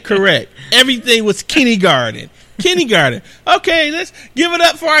said it correct. Everything was kindergarten. Kindergarten. Okay, let's give it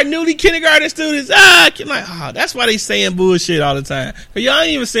up for our newly kindergarten students. That's why they saying bullshit all the time. Cause y'all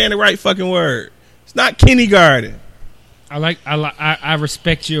ain't even saying the right fucking word. It's not kindergarten. I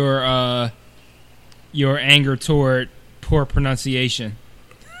respect your anger toward poor pronunciation.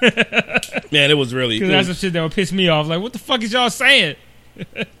 Man, it was really. Because that's the shit that would piss me off. Like, what the fuck is y'all saying?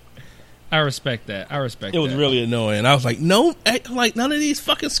 I respect that. It was really annoying. I was like, no, like none of these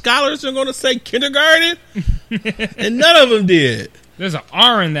fucking scholars are going to say kindergarten, and none of them did. There's an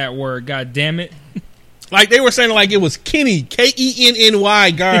R in that word. God damn it! Like they were saying, like it was Kenny,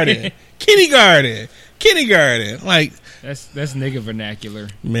 Kenny garden, kindergarten. Like that's nigga vernacular,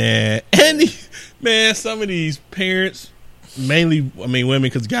 man. And man, some of these parents, mainly, I mean, women,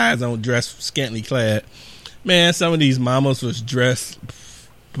 because guys don't dress scantily clad. Man, some of these mamas was dressed.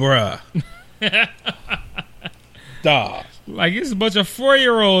 Bruh. Dog. Like, it's a bunch of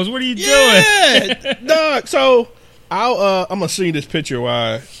 4-year-olds. What are you doing? Yeah, dog. So I'm gonna show you this picture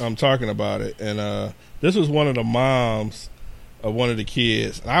while I'm talking about it. And this was one of the moms of one of the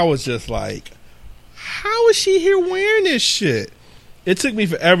kids. And I was just like, how is she here wearing this shit? It took me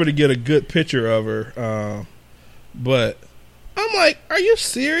forever to get a good picture of her, but I'm like, are you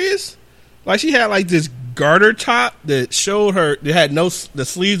serious? Like, she had like this garter top that showed her, that had the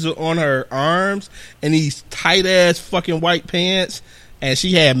sleeves were on her arms, and these tight ass fucking white pants, and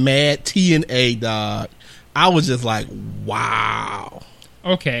she had mad T&A, dog. I was just like, wow.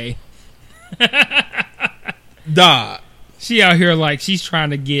 Okay. Dog. She out here like she's trying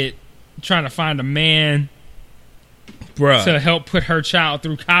to find a man, bruh, to help put her child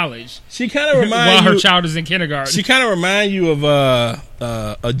through college. She kind of reminds while her you, child is in kindergarten. She kind of reminds you of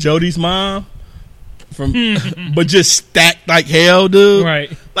a Jody's mom from, but just stacked like hell, dude.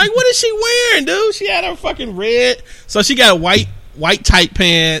 Right? Like, what is she wearing, dude? She had her fucking red. So she got white tight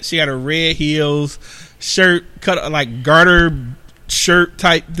pants. She got her red heels, shirt cut like garter shirt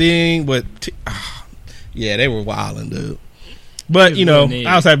type thing. But yeah, they were wilding, dude. But, you know,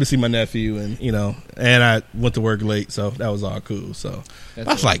 I was happy to see my nephew, and, you know, and I went to work late, so that was all cool. So I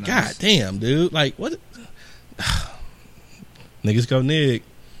was like, nice. God damn, dude. Like, what? Niggas go nig.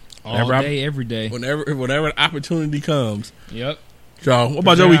 All day, every day. Whenever an opportunity comes. Yep. So, what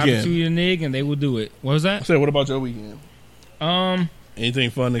about your weekend? Opportunity to nig, and they will do it. What was that? I said, what about your weekend? Anything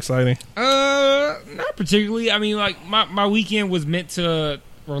fun, exciting? Not particularly. I mean, like, my weekend was meant to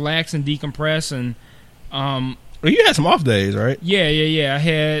relax and decompress, and, well, you had some off days, right? Yeah. I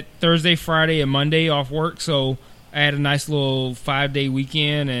had Thursday, Friday, and Monday off work, so I had a nice little 5-day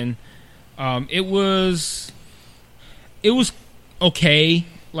weekend, and it was okay.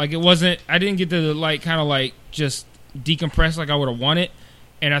 Like, it wasn't. I didn't get to like kind of like just decompress like I would have wanted,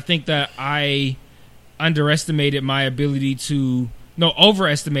 and I think that I overestimated my ability to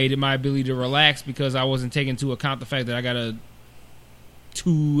relax because I wasn't taking into account the fact that I got a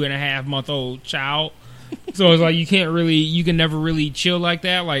 2.5-month-old child. So it's like you can never really chill like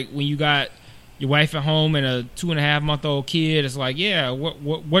that. Like when you got your wife at home and a 2.5-month-old kid, it's like, yeah,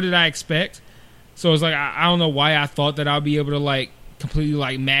 what did I expect? So it's like I don't know why I thought that I'll be able to like completely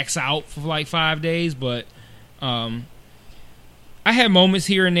like max out for like 5 days, but I had moments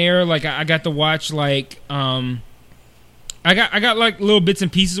here and there. Like I got to watch like I got like little bits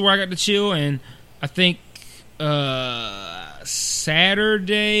and pieces where I got to chill, and I think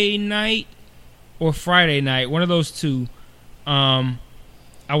Saturday night or Friday night, one of those two, I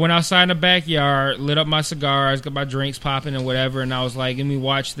went outside in the backyard, lit up my cigars, got my drinks popping and whatever, and I was like, let me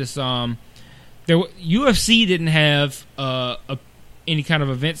watch this. UFC didn't have any kind of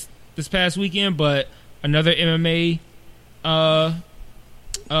events this past weekend, but another MMA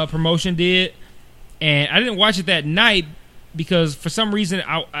promotion did, and I didn't watch it that night because for some reason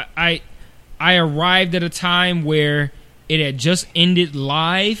I arrived at a time where it had just ended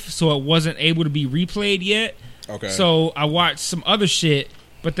live, so it wasn't able to be replayed yet. Okay. So I watched some other shit,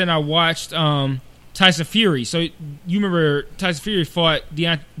 but then I watched Tyson Fury. So you remember Tyson Fury fought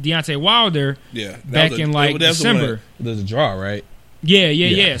Deontay Wilder back in like December. There's a draw, right?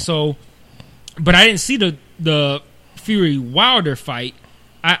 Yeah. So, but I didn't see the Fury Wilder fight.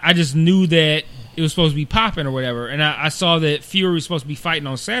 I just knew that it was supposed to be popping or whatever, and I saw that Fury was supposed to be fighting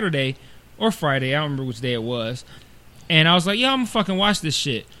on Saturday or Friday. I don't remember which day it was. And I was like, I'm gonna fucking watch this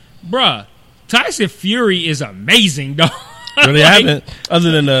shit. Bruh, Tyson Fury is amazing, dog. Really, I haven't, other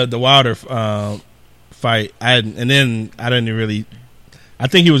than the Wilder fight, I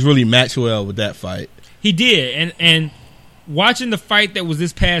think he was really matched well with that fight. He did. And watching the fight that was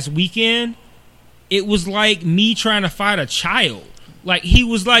this past weekend, it was like me trying to fight a child. Like, he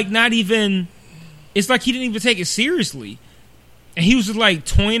was like not even, it's like he didn't even take it seriously. And he was just like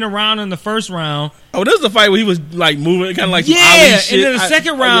toying around in the first round. Oh, this is the fight where he was like moving, kind of like some Ali shit. And in the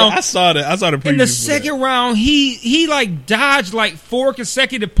second round, I saw that. I saw the preview. In the second round, he like dodged like 4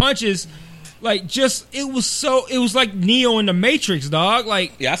 consecutive punches. Like it was like Neo in the Matrix, dog.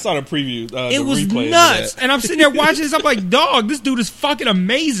 Like, yeah, I saw the preview. It was nuts. And I'm sitting there watching this. I'm like, dog, this dude is fucking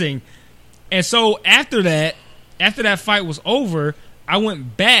amazing. And so after that fight was over, I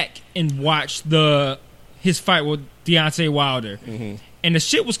went back and watched his fight with Deontay Wilder. Mm-hmm. And the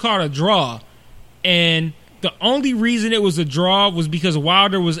shit was called a draw. And the only reason it was a draw was because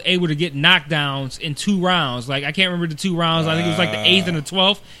Wilder was able to get knockdowns in 2 rounds. Like, I can't remember the 2 rounds. I think it was like the 8th and the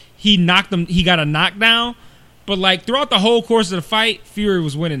 12th. He knocked him. He got a knockdown. But, like, throughout the whole course of the fight, Fury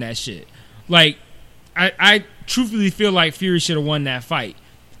was winning that shit. Like, I truthfully feel like Fury should have won that fight.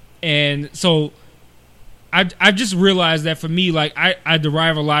 And so I've just realized that for me, like, I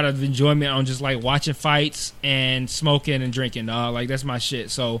derive a lot of enjoyment on just like watching fights and smoking and drinking. Like, that's my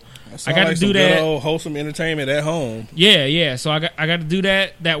shit. So I got to do that. Good old wholesome entertainment at home. Yeah. So I got to do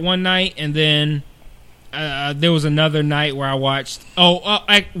that one night, and then there was another night where I watched.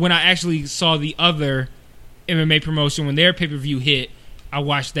 When I actually saw the other MMA promotion when their pay-per-view hit, I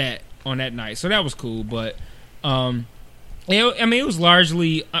watched that on that night, so that was cool. But it was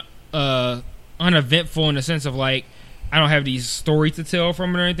largely uneventful in the sense of like I don't have these stories to tell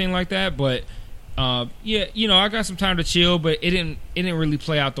from it or anything like that. But I got some time to chill, but it didn't really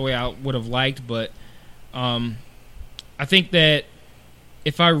play out the way I would have liked. But I think that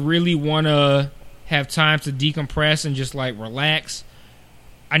if I really want to have time to decompress and just like relax,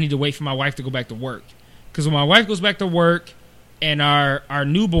 I need to wait for my wife to go back to work. Because when my wife goes back to work and our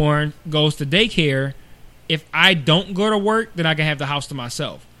newborn goes to daycare, if I don't go to work, then I can have the house to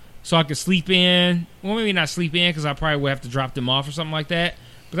myself. So I can sleep in. Well, maybe not sleep in because I probably would have to drop them off or something like that.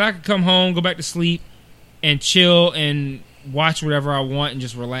 But I could come home, go back to sleep, and chill and watch whatever I want and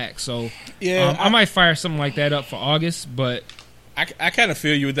just relax. So yeah, I might fire something like that up for August. But I kind of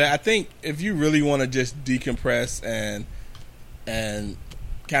feel you with that. I think if you really want to just decompress and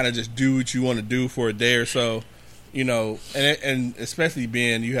kind of just do what you want to do for a day or so, and especially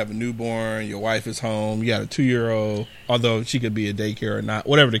being you have a newborn, your wife is home, you got a 2-year-old, although she could be a daycare or not,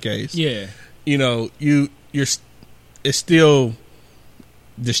 whatever the case. Yeah, it's still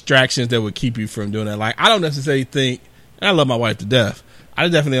distractions that would keep you from doing that. Like I don't necessarily think, and I love my wife to death, I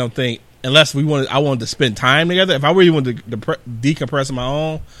definitely don't think unless I wanted to spend time together. If I really wanted to decompress on my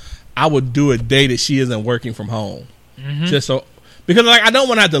own, I would do a day that she isn't working from home, just so. Because like I don't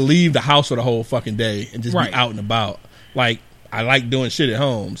want to have to leave the house for the whole fucking day and just be out and about. Like I like doing shit at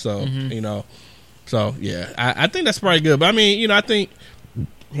home, so so yeah, I think that's probably good. But I mean, I think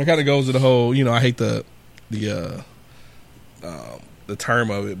it kind of goes to the whole. I hate the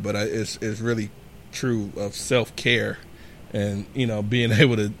term of it, but it's really true of self-care and being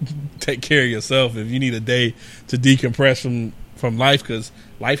able to take care of yourself. If you need a day to decompress from life, because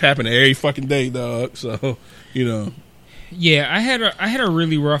life happens every fucking day, dog. So Yeah, I had a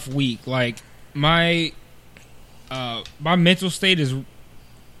really rough week. Like my mental state is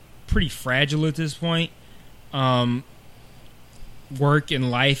pretty fragile at this point. Work and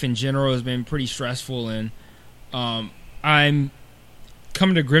life in general has been pretty stressful, and I'm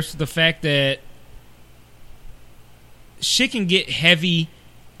coming to grips with the fact that shit can get heavy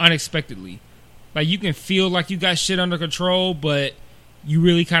unexpectedly. Like you can feel like you got shit under control, but you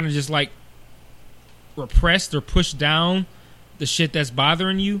really kind of just like repressed or pushed down the shit that's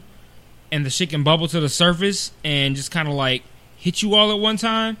bothering you, and the shit can bubble to the surface and just kind of like hit you all at one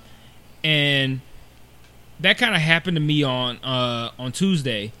time. And that kind of happened to me on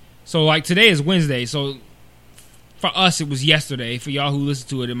Tuesday. So like today is Wednesday, so for us it was yesterday. For y'all who listen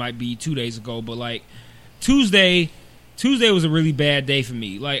to it might be 2 days ago. But like Tuesday was a really bad day for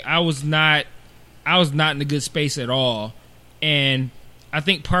me. Like I was not in a good space at all. And I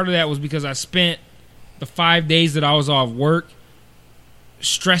think part of that was because I spent the 5 days that I was off work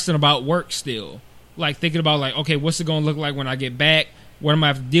stressing about work still. Like thinking about like, okay, what's it going to look like when I get back? What am I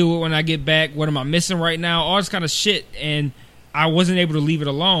have to deal with when I get back? What am I missing right now? All this kind of shit. And I wasn't able to leave it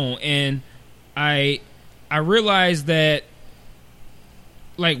alone. And I realized that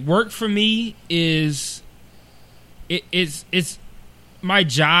like work for me it's my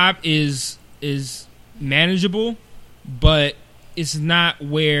job is manageable, but it's not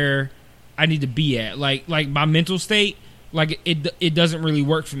where I need to be at. Like my mental state, like it doesn't really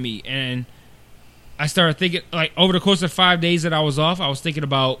work for me. And I started thinking, like over the course of 5 days that I was off, I was thinking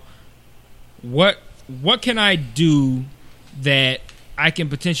about what can I do that I can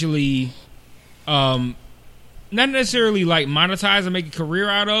potentially not necessarily like monetize and make a career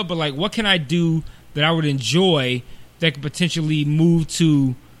out of, but like what can I do that I would enjoy that could potentially move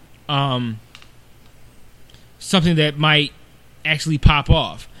to something that might actually pop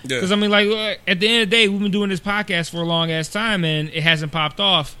off. Because I mean, like at the end of the day, we've been doing this podcast for a long ass time and it hasn't popped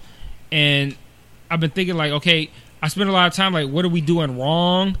off. And I've been thinking like, okay, I spend a lot of time like, what are we doing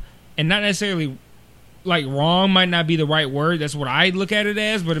wrong? And not necessarily like wrong might not be the right word. That's what I look at it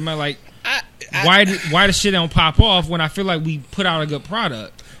as, but it might like why the shit don't pop off when I feel like we put out a good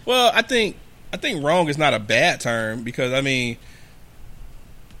product. Well, I think wrong is not a bad term, because I mean,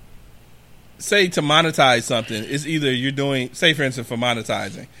 say to monetize something, it's either you're doing, say for instance for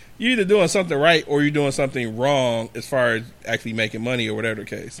monetizing, you're either doing something right or you're doing something wrong as far as actually making money or whatever the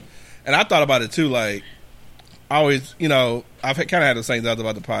case. And I thought about it too, like I always, I've kind of had the same thoughts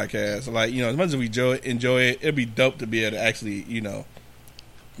about the podcast. Like, as much as we enjoy it, it'd be dope to be able to actually,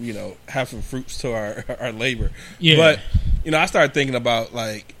 have some fruits to our labor. Yeah. But, I started thinking about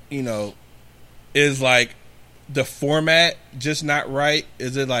like, is like the format just not right?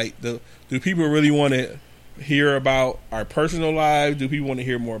 Is it like do people really want to hear about our personal lives? Do people want to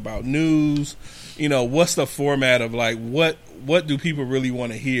hear more about news? You know, what's the format of like what do people really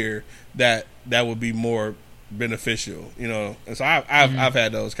want to hear that would be more beneficial? You know, and so I've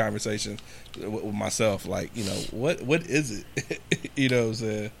had those conversations with myself. Like, you know, what is it? You know what I'm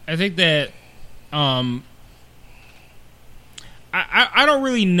saying? I think that I don't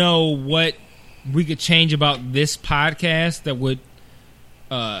really know what we could change about this podcast that would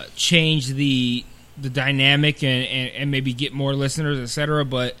change the dynamic and maybe get more listeners, etc.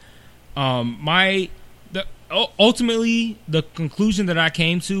 But ultimately the conclusion that I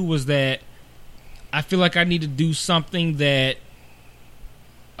came to was that I feel like I need to do something that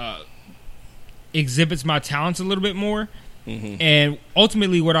exhibits my talents a little bit more. Mm-hmm. And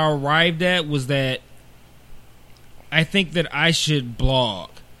ultimately what I arrived at was that I think that I should blog.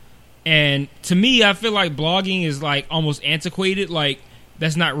 And to me, I feel like blogging is like almost antiquated. Like,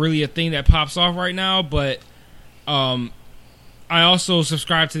 that's not really a thing that pops off right now. But I also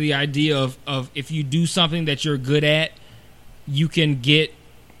subscribe to the idea of if you do something that you're good at, you can get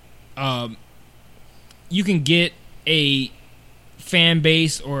a fan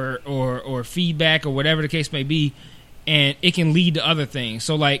base or feedback or whatever the case may be, and it can lead to other things.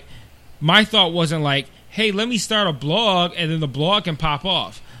 So like, my thought wasn't like, hey, let me start a blog and then the blog can pop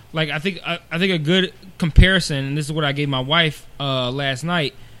off. Like, I think a good comparison, and this is what I gave my wife last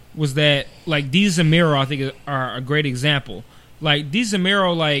night, was that like Deezus and Mero, I think, are a great example. Like, Deezus and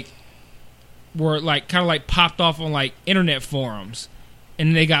Mero like were like kind of like popped off on like internet forums,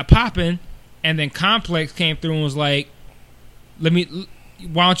 and they got popping, and then Complex came through and was like,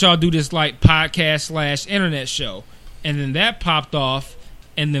 why don't y'all do this like podcast / internet show? And then that popped off,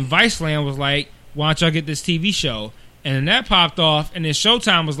 and then Viceland was like, why don't y'all get this TV show? And then that popped off, and then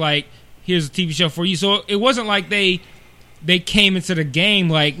Showtime was like, here's a TV show for you. So it wasn't like they came into the game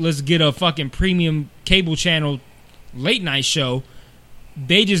like, let's get a fucking premium cable channel late night show.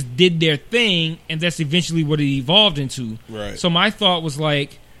 They just did their thing, and that's eventually what it evolved into. Right. So my thought was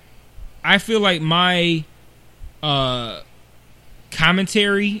like, I feel like my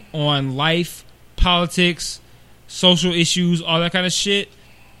commentary on life, politics, social issues, all that kind of shit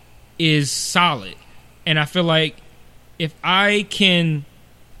is solid. And I feel like if I can,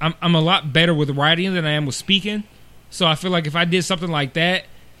 I'm a lot better with writing than I am with speaking. So I feel like if I did something like that,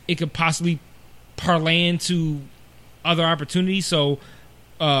 it could possibly parlay into other opportunities. So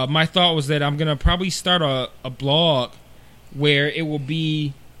my thought was that I'm going to probably start a blog where it will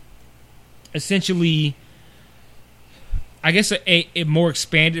be essentially, I guess, a more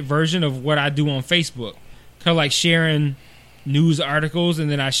expanded version of what I do on Facebook. Kind of like sharing news articles,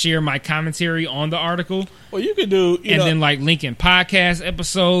 and then I share my commentary on the article. Well, you could do, then like linking podcast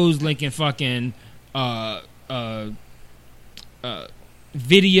episodes, linking fucking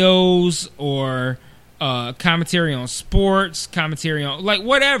videos, or commentary on sports, commentary on like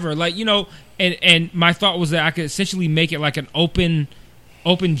whatever, like, you know. And my thought was that I could essentially make it like an open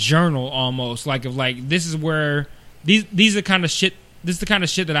journal almost, like of like, this is where these are kind of shit. This is the kind of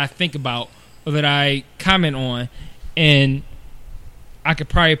shit that I think about or that I comment on, and I could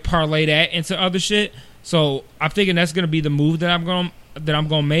probably parlay that into other shit. So I'm thinking that's gonna be the move that I'm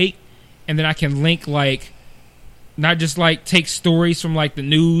gonna make, and then I can link like, not just like take stories from like the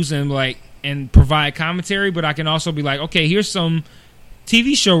news and provide commentary, but I can also be like, okay, here's some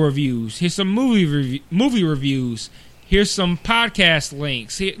TV show reviews, here's some movie reviews, here's some podcast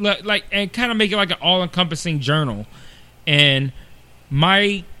links, here, like, and kind of make it like an all-encompassing journal. And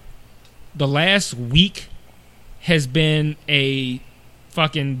the last week has been a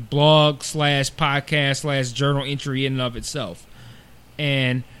fucking blog / podcast / journal entry in and of itself.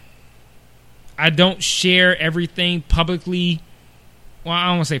 And I don't share everything publicly. Well, I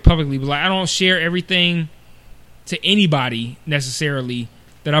don't want to say publicly, but like, I don't share everything to anybody necessarily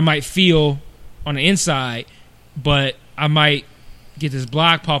that I might feel on the inside, but I might get this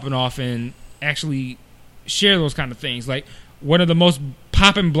blog popping off and actually share those kind of things. Like, one of the most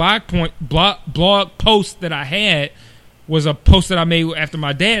popping blog posts that I had was a post that I made after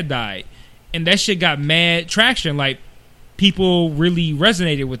my dad died, and that shit got mad traction. Like, people really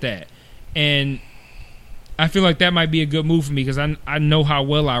resonated with that, and I feel like that might be a good move for me because I know how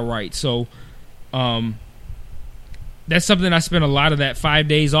well I write. So that's something I spent a lot of that 5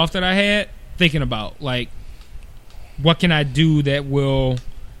 days off that I had thinking about. Like, what can I do that will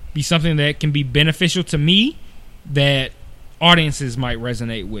be something that can be beneficial to me that audiences might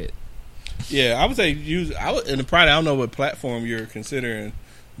resonate with? Yeah, I would say use. And probably I don't know what platform you're considering,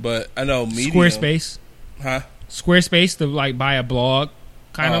 but I know Medium. Squarespace, huh? Squarespace to like buy a blog,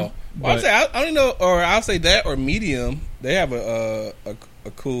 kind of. Well, I'd say I don't know, or I'll say that or Medium. They have a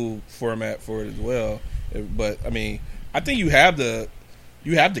cool format for it as well. But I mean, I think you have the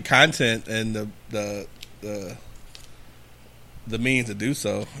content and the means to do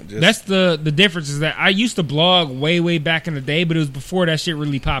so. That's the difference, is that I used to blog way back in the day, but it was before that shit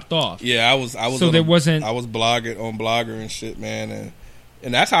really popped off. Yeah, I was. So there wasn't. I was blogging on Blogger and shit, man,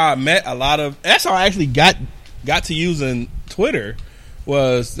 and that's how I met a lot of. That's how I actually got to using Twitter.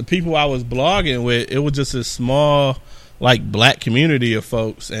 Was the people I was blogging with? It was just a small, like, black community of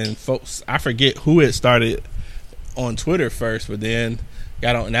folks, and folks. I forget who it started on Twitter first, but then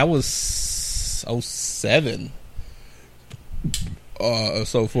got on, and that was 2007. Or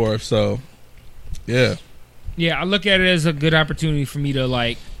so forth. So, yeah. I look at it as a good opportunity for me to,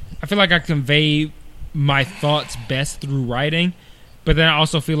 like, I feel like I convey my thoughts best through writing, but then I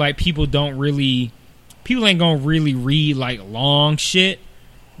also feel like people ain't gonna really read, like, long shit,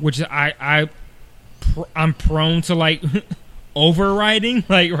 which I'm prone to, like, overwriting,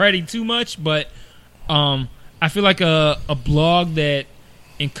 like writing too much. But I feel like a blog that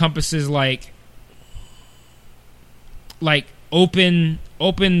encompasses like open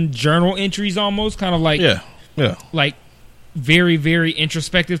journal entries, almost kind of like like very, very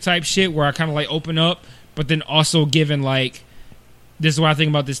introspective type shit, where I kind of like open up, but then also giving like, this is what I think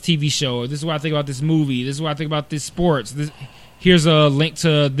about this TV show, or this is what I think about this movie, this is what I think about this sports, here's a link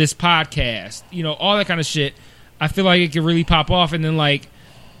to this podcast, you know, all that kind of shit. I feel like it could really pop off. And then, like,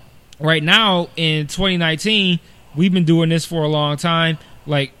 right now in 2019, we've been doing this for a long time.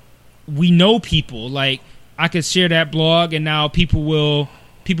 Like, we know people. Like, I could share that blog, and now people who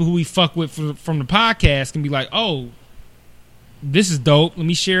we fuck with from the podcast can be like, oh, this is dope, let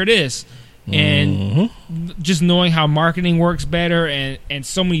me share this. And just knowing how marketing works better, and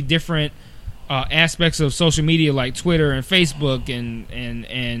so many different aspects of social media, like Twitter and Facebook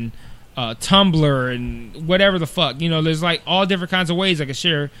and Tumblr and whatever the fuck, you know, there's like all different kinds of ways I can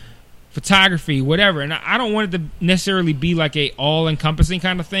share photography, whatever. And I don't want it to necessarily be like a all encompassing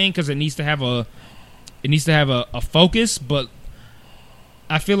kind of thing, because it needs to have a focus. But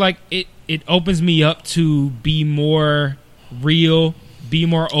I feel like it opens me up to be more real, be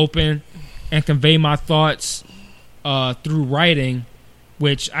more open, and convey my thoughts through writing.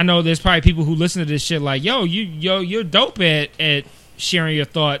 Which I know there's probably people who listen to this shit like, you're dope at sharing your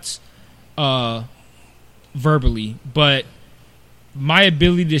thoughts verbally, but my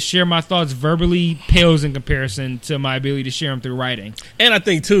ability to share my thoughts verbally pales in comparison to my ability to share them through writing. And I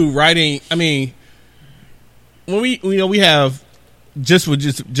think too, writing, I mean, when we have just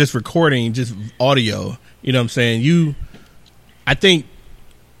recording, just audio, you know what I'm saying? I think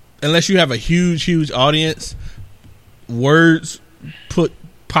unless you have a huge audience, words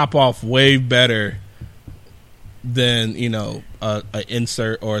pop off way better than, you know, an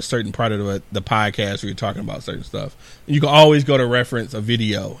insert or a certain part of the podcast where you're talking about certain stuff. You can always go to reference a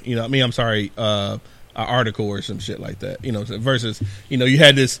video, you know, an article or some shit like that, you know, versus, you know, you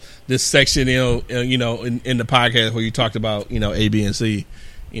had this section, in the podcast where you talked about, you know, A, B, and C,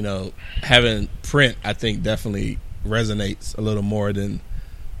 you know, having print, I think definitely resonates a little more than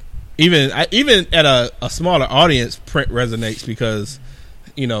even at a smaller audience. Print resonates because,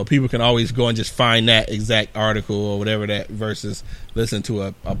 you know, people can always go and just find that exact article or whatever that, versus listen to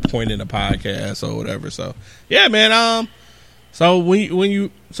a point in a podcast or whatever. So yeah, man. So when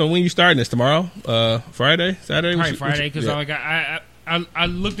you starting this tomorrow? Friday, Saturday? Probably Friday, because I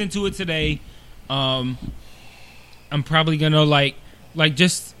looked into it today. I'm probably gonna like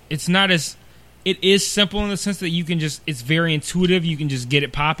just, it's not as, it is simple in the sense that you can just, it's very intuitive, you can just get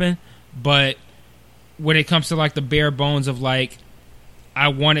it popping. But when it comes to like the bare bones of like, I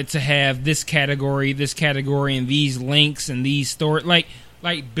wanted to have this category, and these links and these stories,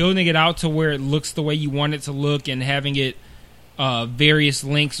 like building it out to where it looks the way you want it to look, and having it various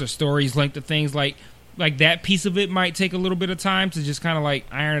links or stories linked to things like that piece of it might take a little bit of time to just kind of like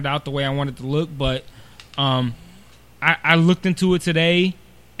iron it out the way I want it to look. But I looked into it today,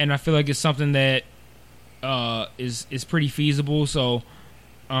 and I feel like it's something that is pretty feasible. So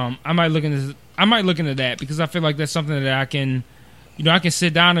I might look into that, because I feel like that's something that I can, you know, I can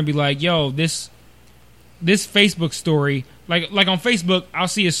sit down and be like, yo, this Facebook story, like on Facebook, I'll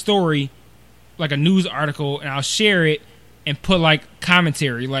see a story, like a news article, and I'll share it and put like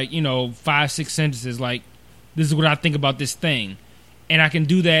commentary, like, you know, 5-6 sentences, like, this is what I think about this thing. And I can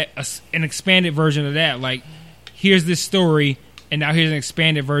do that, an expanded version of that, like, here's this story, and now here's an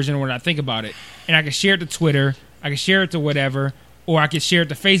expanded version of what I think about it. And I can share it to Twitter, I can share it to whatever, or I can share it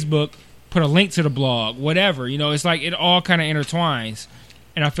to Facebook, put a link to the blog, whatever. You know, it's like it all kind of intertwines,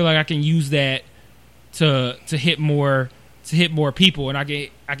 and I feel like I can use that to hit more people, and I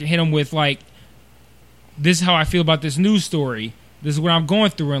can hit them with like, this is how I feel about this news story. This is what I'm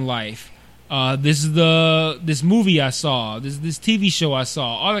going through in life. This is this movie I saw. This TV show I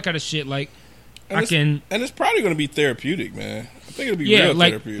saw. All that kind of shit. Like and it's probably going to be therapeutic, man. I think it'll be real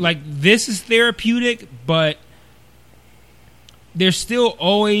therapeutic. Like this is therapeutic, but there's still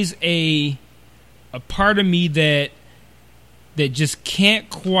always a part of me that just can't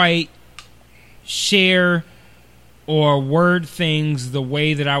quite share or word things the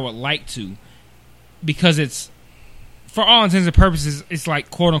way that I would like to, because it's, for all intents and purposes, it's like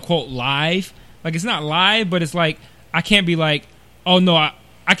quote unquote live. Like it's not live, but it's like I can't be like, oh no,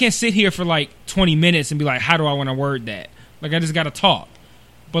 I can't sit here for like 20 minutes and be like, how do I want to word that? Like I just got to talk.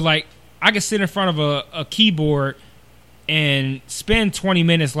 But like I can sit in front of a keyboard and spend 20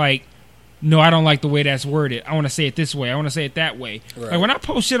 minutes like, no, I don't like the way that's worded. I want to say it this way. I want to say it that way. Right. Like when I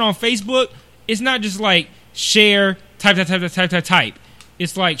post shit on Facebook, it's not just like share, type.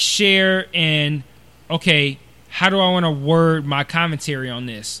 It's like share and, okay, how do I want to word my commentary on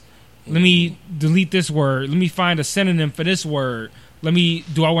this? Let me delete this word. Let me find a synonym for this word.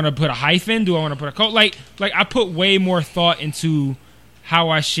 Do I want to put a hyphen? Do I want to put a quote? Like I put way more thought into how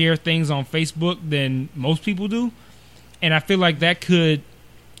I share things on Facebook than most people do. And I feel like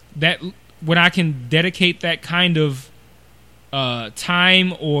when I can dedicate that kind of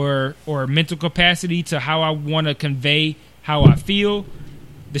time or mental capacity to how I want to convey how I feel,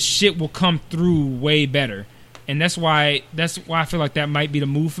 the shit will come through way better. And that's why I feel like that might be the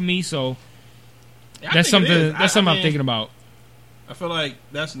move for me. So that's something I'm thinking about. I feel like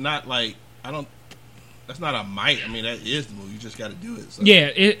that's not like that's not a might. I mean, that is the move. You just got to do it. So.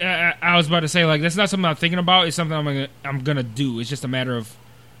 Yeah, I was about to say, like, that's not something I'm thinking about. It's something I'm gonna do. It's just a matter of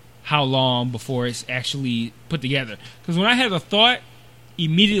how long before it's actually put together. Because when I had a thought,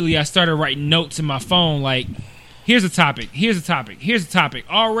 immediately I started writing notes in my phone, like, here's a topic.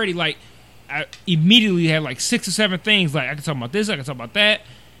 Already, like, I immediately had like 6 or 7 things. Like, I can talk about this, I can talk about that.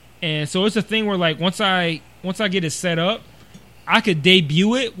 And so it's a thing where, like, once I get it set up, I could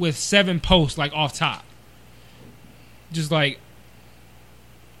debut it with 7 posts, like, off top. Just like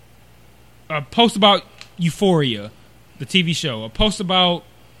a post about Euphoria, the TV show, a post about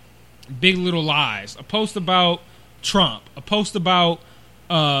Big Little Lies, a post about Trump, a post about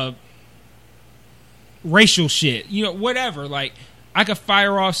racial shit, whatever. Like, I could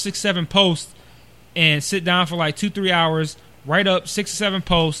fire off 6, 7 posts and sit down for like 2-3 hours, write up 6 or 7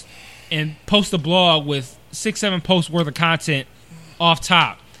 posts, and post a blog with 6, 7 posts worth of content off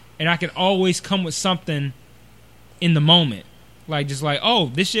top. And I could always come with something in the moment, like just like, oh,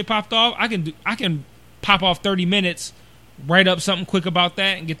 this shit popped off. I can pop off 30 minutes, write up something quick about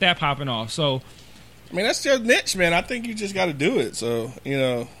that, and get that popping off. So, I mean, that's your niche, man. I think you just got to do it. So,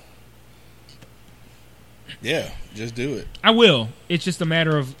 yeah, just do it. I will. It's just a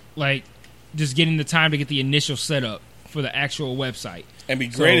matter of like just getting the time to get the initial setup for the actual website. And be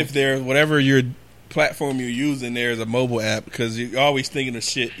great if there's whatever your platform you're using there is a mobile app, because you're always thinking of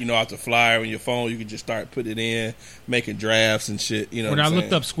shit, off the flyer on your phone. You can just start putting it in, making drafts and shit. When I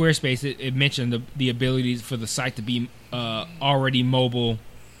looked up Squarespace, it mentioned the ability for the site to be already mobile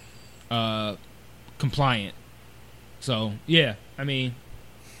compliant. So yeah, I mean,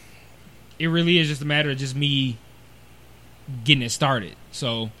 it really is just a matter of just me getting it started.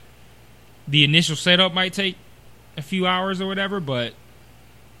 So the initial setup might take a few hours or whatever, but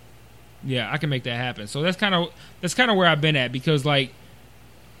yeah, I can make that happen. So that's kind of where I've been at, because like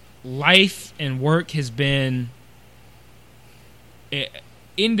life and work has been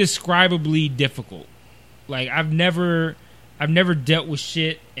indescribably difficult. Like I've never dealt with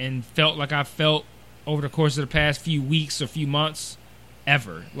shit and felt like I felt over the course of the past few weeks or few months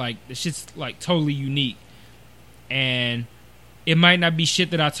ever. Like the shit's like totally unique, and it might not be shit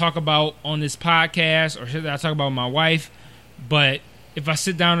that I talk about on this podcast or shit that I talk about with my wife, but if I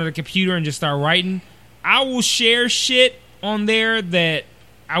sit down at a computer and just start writing, I will share shit on there that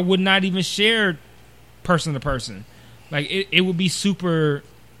I would not even share person to person. Like it would be super,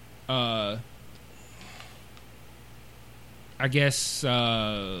 I guess,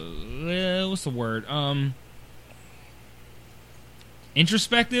 what's the word?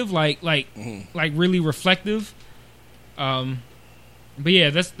 Introspective, like really reflective. But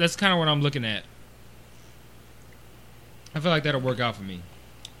yeah, that's kind of what I'm looking at. I feel like that'll work out for me.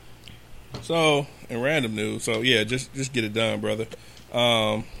 So, in random news, so yeah, just get it done, brother.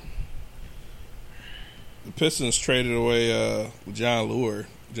 The Pistons traded away John Lure.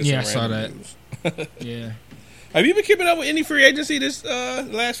 I saw that. Yeah. Have you been keeping up with any free agency this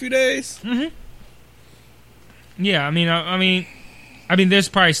last few days? Mm-hmm. Yeah, I mean, there's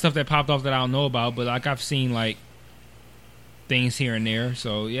probably stuff that popped off that I don't know about, but like I've seen like things here and there.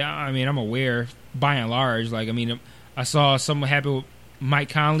 So yeah, I mean, I'm aware by and large. Like, I mean, I saw something happen Mike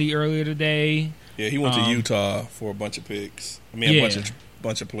Conley earlier today. Yeah, he went to Utah for a bunch of picks. I mean, Yeah. a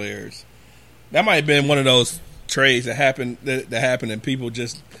bunch of players. That might have been one of those trades that happened, and people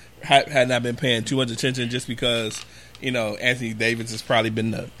just had not been paying too much attention just because, Anthony Davis has probably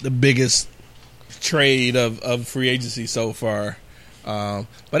been the biggest trade of free agency so far. But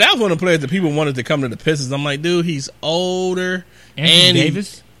that was one of the players that people wanted to come to the Pistons. I'm like, dude, he's older. Anthony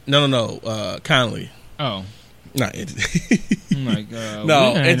Davis? No. Conley. Oh. Not Anthony. I'm like,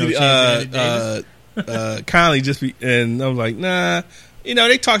 No, Anthony Conley and I was like, nah.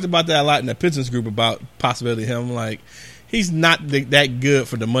 They talked about that a lot in the Pistons group about possibility of him. Like, he's not that good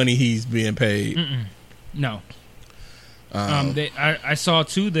for the money he's being paid. No. I saw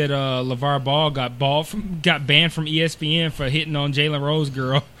too that LeVar Ball got banned from ESPN for hitting on Jalen Rose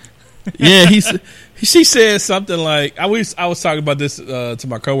girl. Yeah, she said something like I was talking about this to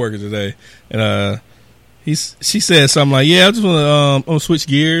my coworker today, and she said something like, "Yeah, I just want to switch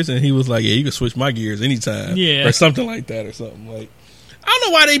gears," and he was like, "Yeah, you can switch my gears anytime," or something like that, or something like. I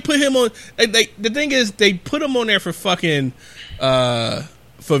don't know why they put him on. The thing is, they put him on there for fucking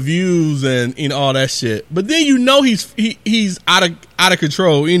for views and all that shit. But then he's out of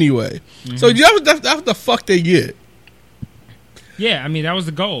control anyway. Mm-hmm. So that's what the fuck they get. Yeah, I mean that was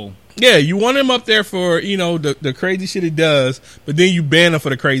the goal. Yeah, you want him up there for the crazy shit he does, but then you ban him for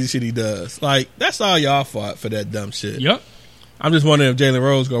the crazy shit he does. Like that's all y'all fought for that dumb shit. Yep. I'm just wondering if Jalen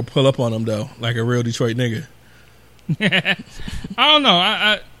Rose gonna pull up on him though, like a real Detroit nigga. I don't know.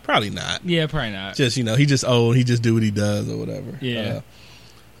 I probably not. Yeah, probably not. Just he just old. He just do what he does or whatever. Yeah,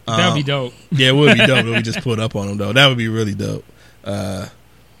 that'd be dope. Yeah, it would be dope if we just put up on him though. That would be really dope.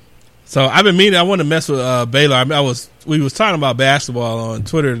 So I've been meaning. I want to mess with Baylor. I mean, we was talking about basketball on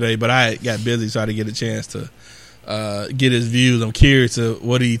Twitter today, but I got busy, so I didn't get a chance to get his views. I'm curious to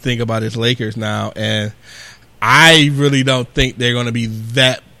what do you think about his Lakers now, and I really don't think they're going to be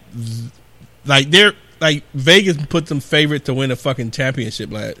that they're. Like, Vegas put them favorite to win a fucking championship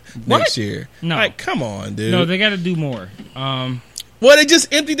next year. No. Like, come on, dude. No, they got to do more. Well, they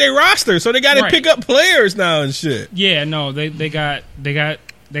just emptied their roster, so they got to pick up players now and shit. Yeah, no, they got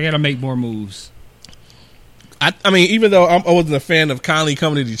to make more moves. I mean, even though I wasn't a fan of Conley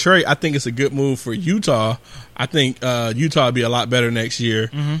coming to Detroit, I think it's a good move for Utah. I think Utah will be a lot better next year.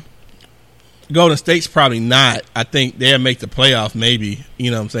 Mm-hmm. Golden State's probably not. I think they'll make the playoff, maybe.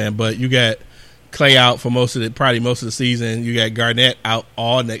 You know what I'm saying? But you got Clay out for most of the season. You got Garnett out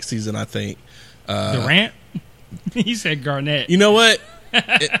all next season, I think. Durant? He said Garnett. You know what?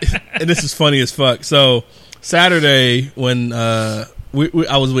 And this is funny as fuck. So Saturday when I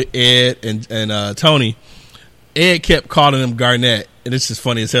was with Ed and Tony, Ed kept calling him Garnett, and it's just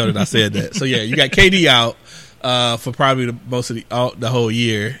funny as hell that I said that. So yeah, you got KD out for probably most of the whole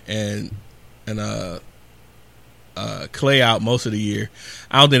year, and Clay out most of the year.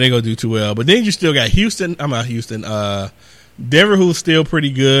 I don't think they're gonna do too well. But then you still got Denver, who's still pretty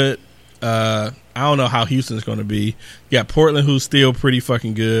good. I don't know how Houston's gonna be. You got Portland, who's still pretty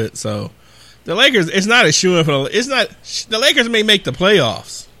fucking good. So the Lakers, it's not a shoo-in for the Lakers may make the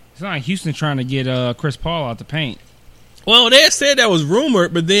playoffs. It's not like Houston trying to get Chris Paul out the paint. Well, they said that was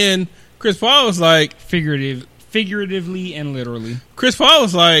rumored, but then Chris Paul was like figuratively and literally. Chris Paul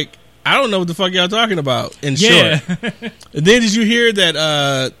was like, I don't know what the fuck y'all talking about. In short, and then did you hear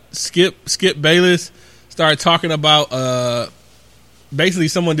that Skip Bayless started talking about basically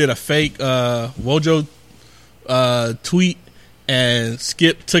someone did a fake Wojo tweet and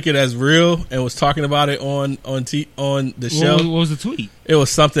Skip took it as real and was talking about it on the show. What was the tweet? It was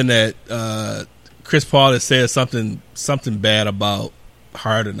something that Chris Paul had said something bad about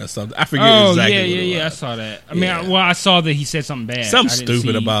Harden or something. I forget exactly. What it was. I saw that. I mean, I saw that he said something bad. Something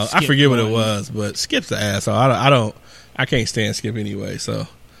stupid about. Skip I forget what it was, but Skip's the asshole. I can't stand Skip anyway. So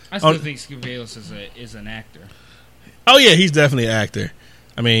I still think Skip Bayless is an actor. Oh yeah, he's definitely an actor.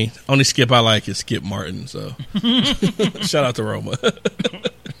 I mean, only Skip I like is Skip Martin. So shout out to Roma.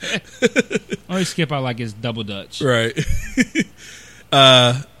 Only Skip I like is Double Dutch. Right.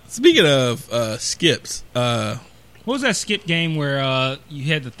 Speaking of skips. What was that skip game where you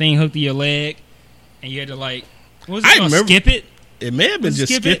had the thing hooked to your leg and you had to what was it called? Skip it? It may have been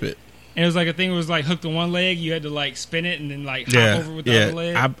just skip it. And it was like a thing that was hooked to one leg. You had to spin it and then hop over with the other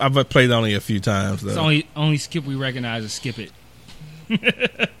leg. I've played only a few times though. It's only skip we recognize is skip it.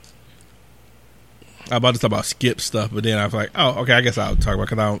 I'm about to talk about skip stuff, but then I was like, oh, okay, I guess I'll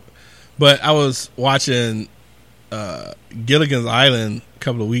talk about But I was watching Gilligan's Island a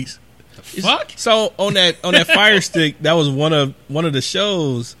couple of weeks. Fuck. So on that Fire Stick, that was one of the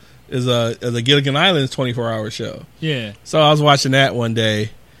shows is a Gilligan Island's 24-hour show. Yeah. So I was watching that one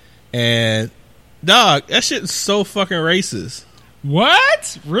day, and dog, that shit is so fucking racist.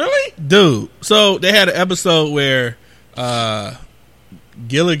 What? Really? Dude. So they had an episode where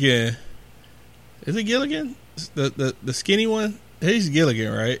Gilligan, is it Gilligan? The skinny one? He's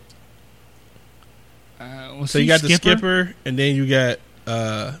Gilligan, right? So you got the skipper, and then you got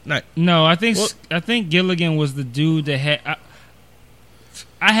No, I think Gilligan was the dude that had.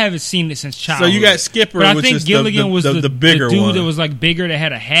 I haven't seen it since childhood. So you got Skipper, but I which think is Gilligan was the bigger dude one. that was like bigger that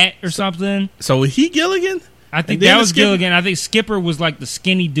had a hat or something. So was he Gilligan? I think that was Gilligan. I think Skipper was like the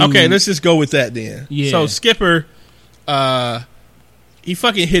skinny dude. Okay, let's just go with that then. Yeah. So Skipper, he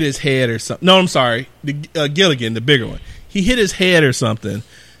fucking hit his head or something. No, I'm sorry. Gilligan, the bigger one. He hit his head or something.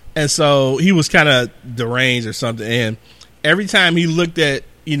 And so he was kind of deranged or something. And every time he looked at,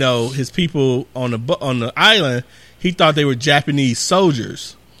 his people on the island, he thought they were Japanese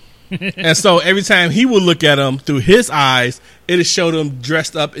soldiers. And so every time he would look at them through his eyes, it would show them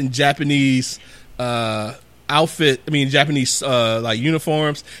dressed up in Japanese Japanese like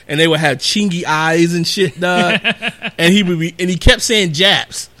uniforms, and they would have chingy eyes and shit, dog. And he kept saying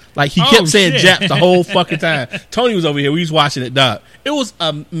Japs. Like, he kept saying Japs the whole fucking time. Tony was over here. We was watching it, dog. It was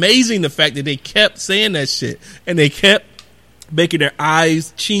amazing the fact that they kept saying that shit. And they kept making their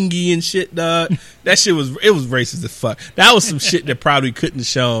eyes chingy and shit, dog. That shit was racist as fuck. That was some shit that probably couldn't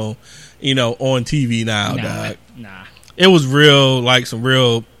show, on TV now, dog. Nah. It was real, like some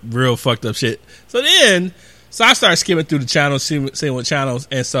real fucked up shit. So I started skimming through the channels, seeing what channels.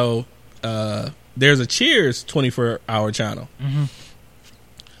 And so there's a Cheers 24-hour channel. Mm-hmm.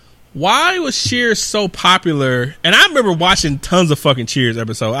 Why was Cheers so popular? And I remember watching tons of fucking Cheers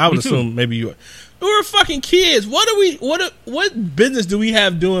episodes. I would assume maybe you were fucking kids. What business do we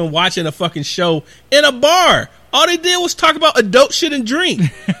have doing watching a fucking show in a bar? All they did was talk about adult shit and drink.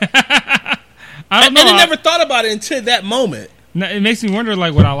 I don't know. And I never thought about it until that moment. It makes me wonder,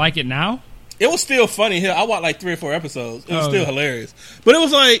 like, would I like it now? It was still funny. I watched like 3 or 4 episodes. It was still hilarious. But it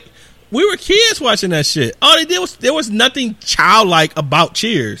was like, we were kids watching that shit. All they did was, there was nothing childlike about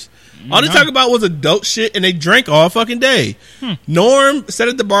Cheers. All they talk about was adult shit, and they drank all fucking day. Norm sat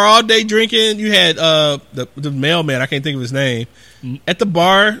at the bar all day drinking. You had the mailman, I can't think of his name, at the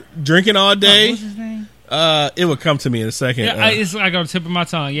bar drinking all day. What's his name? It would come to me in a second. Yeah, it's like on the tip of my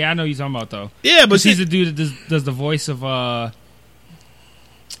tongue. Yeah, I know who you're talking about, though. Yeah, but he's the dude that does the voice of. I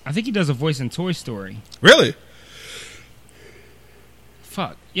think he does a voice in Toy Story. Really?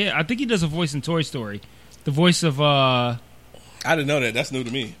 Fuck yeah, I think he does a voice in Toy Story. The voice of. I didn't know that. That's new to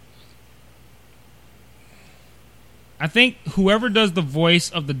me. I think whoever does the voice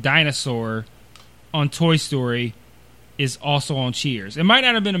of the dinosaur on Toy Story is also on Cheers. It might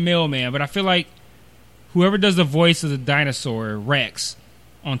not have been a mailman, but I feel like whoever does the voice of the dinosaur, Rex,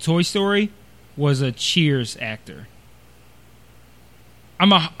 on Toy Story was a Cheers actor.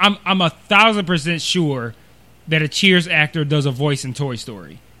 I'm 1,000% sure that a Cheers actor does a voice in Toy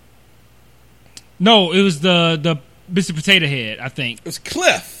Story. No, it was the Mr. Potato Head, I think. It was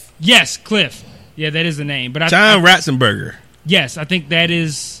Cliff. Yes, Cliff. Yeah, that is the name. But John Ratzenberger. Yes, I think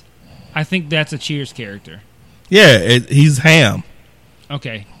that's a Cheers character. Yeah, he's Ham.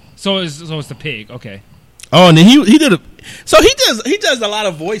 Okay, so it's the pig. Okay. Oh, and then he did he does a lot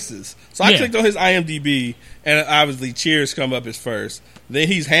of voices. So I clicked on his IMDb, and obviously Cheers come up as first. Then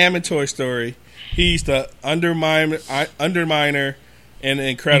he's Ham in Toy Story. He's the Underminer in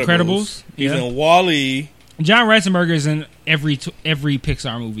Incredibles. He's in Wall-E. John Ratzenberger is in every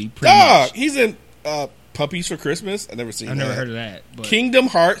Pixar movie. Pretty much. He's in Puppies for Christmas. I've never heard of that. But. Kingdom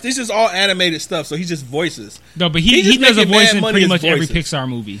Hearts. This is all animated stuff, so he just voices. No, but he does a voice in pretty much every Pixar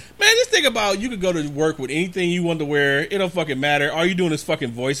movie. Man, just think about, you could go to work with anything you want to wear. It don't fucking matter. All you doing is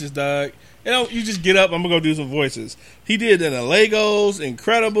fucking voices, dog. You just get up, I'm going to go do some voices. He did in the Legos,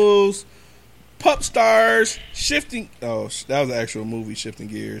 Incredibles, Pup Stars, Shifting... Oh, that was the actual movie, Shifting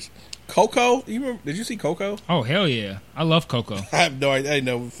Gears. Coco? Did you see Coco? Oh, hell yeah. I love Coco. I have no idea. I didn't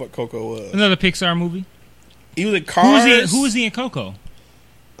know what the fuck Coco was. Another Pixar movie? He was in Cars. Who was he in Coco?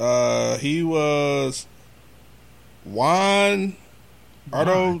 He was Juan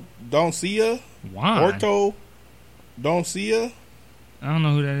Ortodoncia. Juan? Ortodoncia? I don't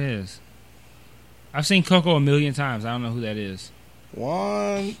know who that is. I've seen Coco a million times. I don't know who that is.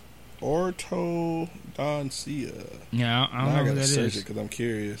 Juan Ortodoncia. Yeah, I don't know who that is. I gotta search it because I'm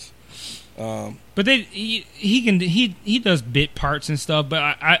curious. But he does bit parts and stuff.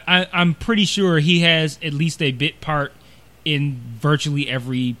 But I'm pretty sure he has at least a bit part in virtually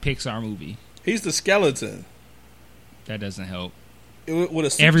every Pixar movie. He's the skeleton. That doesn't help. With a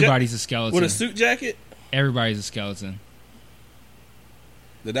suit Everybody's a skeleton. With a suit jacket? Everybody's a skeleton.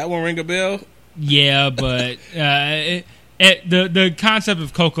 Did that one ring a bell? Yeah, but the concept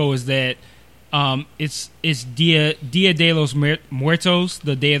of Coco is that It's Dia de los Muertos,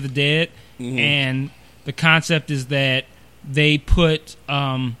 the Day of the Dead, and the concept is that they put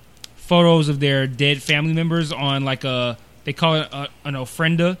photos of their dead family members on like they call it an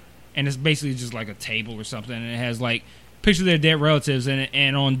ofrenda, and it's basically just like a table or something, and it has like pictures of their dead relatives,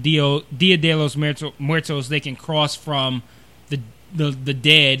 and on Dia de los Muertos they can cross from the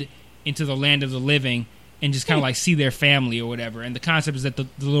dead into the land of the living and just kind of like see their family or whatever. And the concept is that the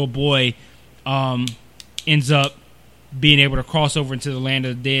little boy ends up being able to cross over into the land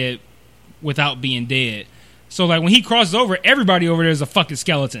of the dead without being dead. So like when he crosses over, everybody over there is a fucking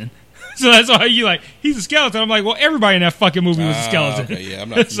skeleton. So that's why you like, he's a skeleton. I'm like, well, everybody in that fucking movie was a skeleton. Okay, yeah, I'm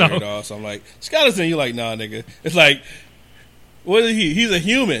not familiar at all. So I'm like, skeleton, you like, nah, nigga. It's like, what is he? He's a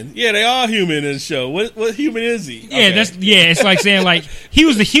human. Yeah, they are human in the show. What human is he? Yeah, Okay. It's like saying like he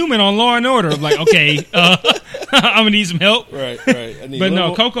was the human on Law and Order. I'm like, okay, I'm gonna need some help. Right. But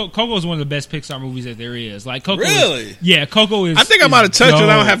no, Coco is one of the best Pixar movies that there is. Like Coco, really? Coco is. I think I'm out of touch because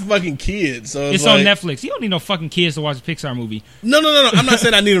I don't have fucking kids. So it's like, on Netflix. You don't need no fucking kids to watch a Pixar movie. No. I'm not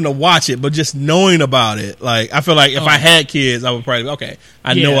saying I need them to watch it, but just knowing about it. Like I feel like if I had kids, I would probably know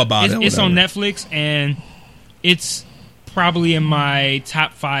about it. It's on Netflix and it's probably in my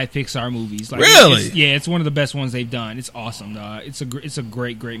top 5 Pixar movies. Like, really? It's one of the best ones they've done. It's awesome, dog. It's a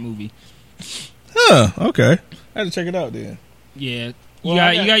great movie. Huh? Okay, I have to check it out then. Yeah,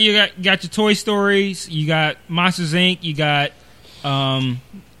 Well, you got your Toy Stories. You got Monsters Inc. You got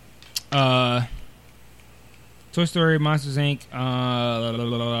Toy Story, Monsters Inc.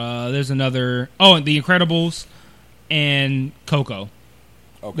 There's another. Oh, The Incredibles and Coco.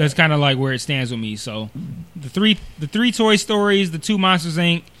 Okay. That's kind of like where it stands with me. So the three Toy Stories, the 2 Monsters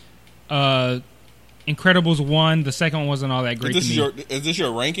Inc., Incredibles 1. The second one wasn't all that great. Is this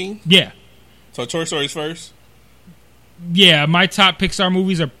your ranking? Yeah. So Toy Story's first? Yeah, my top Pixar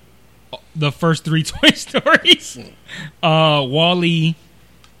movies are the first 3 Toy Stories. WALL-E,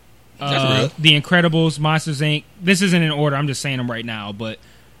 The Incredibles, Monsters Inc. This isn't in order. I'm just saying them right now, but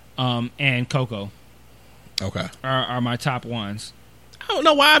and Coco. Okay. Are my top ones. I don't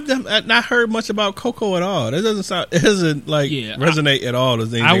know why I've not heard much about Coco at all. It doesn't resonate at all.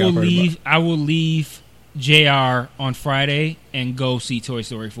 I will leave JR on Friday and go see Toy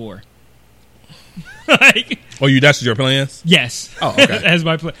Story 4. That's your plans? Yes. Oh, okay. That's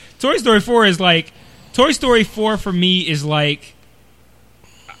my plan. Toy Story 4 is like, Toy Story 4 for me is like,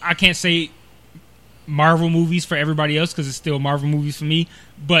 I can't say Marvel movies for everybody else because it's still Marvel movies for me,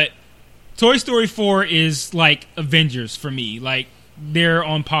 but Toy Story 4 is like Avengers for me. Like, they're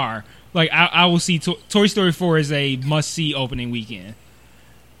on par. Like I will see Toy Story 4 is a must-see opening weekend.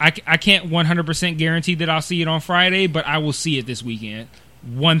 I can't 100% guarantee that I'll see it on Friday, but I will see it this weekend.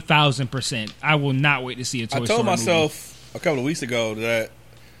 1,000%. I will not wait to see a Toy Story movie. I told myself a couple of weeks ago that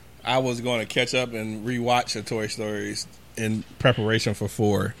I was going to catch up and rewatch the Toy Stories in preparation for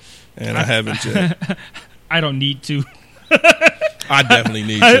 4, and I haven't yet. I don't need to. I definitely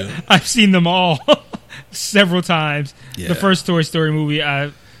need to. I've seen them all several times. Yeah. The first Toy Story movie,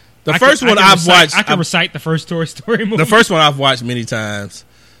 I've watched. I can recite the first Toy Story movie. The first one I've watched many times.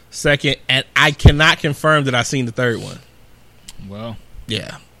 Second, and I cannot confirm that I've seen the third one. Well,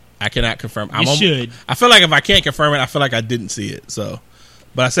 yeah, I cannot confirm. Should. I feel like if I can't confirm it, I feel like I didn't see it. So,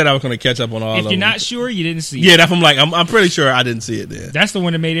 but I said I was going to catch up on all of them. If you're not sure, you didn't see it. Yeah, that's I'm like I'm pretty sure I didn't see it then. That's the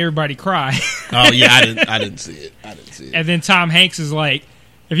one that made everybody cry. Oh yeah, I didn't see it. And then Tom Hanks is like,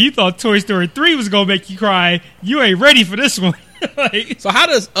 if you thought Toy Story 3 was going to make you cry, you ain't ready for this one. So how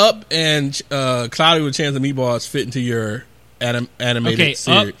does Up and Cloudy with a Chance of Meatballs fit into your animated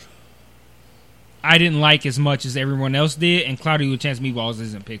series? Up, I didn't like as much as everyone else did, and Cloudy with a Chance of Meatballs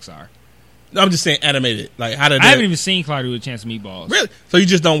isn't Pixar. No, I'm just saying animated. Like, I haven't even seen Cloudy with a Chance of Meatballs. Really? So you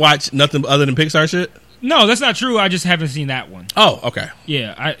just don't watch nothing other than Pixar shit? No, that's not true. I just haven't seen that one. Oh, okay.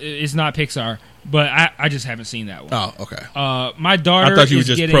 Yeah, it's not Pixar, but I just haven't seen that one. Oh, okay. My daughter. I thought you were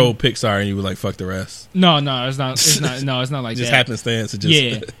just pro Pixar and you were like, fuck the rest. No, it's not. It's not. No, it's not like just that. Happenstance.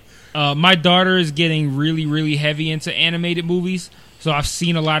 Yeah. My daughter is getting really, really heavy into animated movies, so I've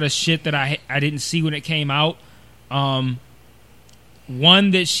seen a lot of shit that I didn't see when it came out. One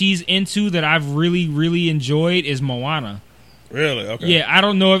that she's into that I've really, really enjoyed is Moana. Really? Okay. Yeah, I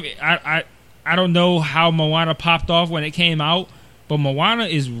don't know if I don't know how Moana popped off when it came out, but Moana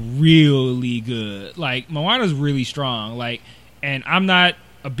is really good. Like, Moana's really strong. Like, and I'm not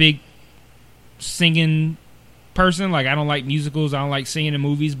a big singing person. Like, I don't like musicals. I don't like singing in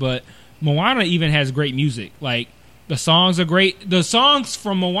movies, but Moana even has great music. Like, the songs are great. The songs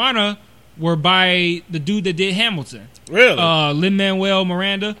from Moana were by the dude that did Hamilton. Really? Lin-Manuel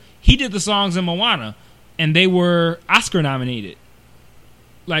Miranda. He did the songs in Moana, and they were Oscar nominated.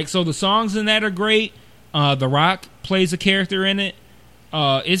 Like, so the songs in that are great. The Rock plays a character in it.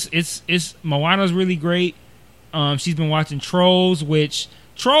 It's Moana's really great. She's been watching Trolls, which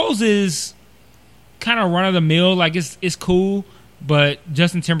Trolls is kind of run of the mill. Like, it's cool, but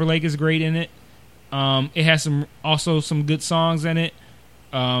Justin Timberlake is great in it. It has some good songs in it.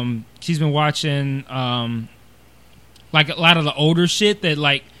 She's been watching like a lot of the older shit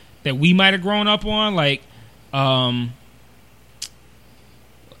that we might have grown up on, like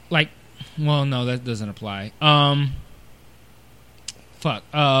well, no, that doesn't apply.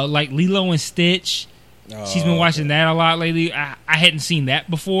 Like Lilo and Stitch. She's been watching that a lot lately. I hadn't seen that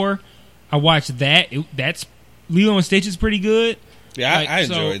before. I watched that. That's Lilo and Stitch is pretty good. Yeah, like, I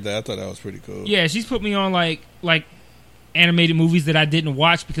enjoyed that. I thought that was pretty cool. Yeah, she's put me on like animated movies that I didn't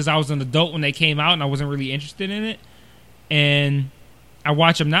watch because I was an adult when they came out and I wasn't really interested in it. And I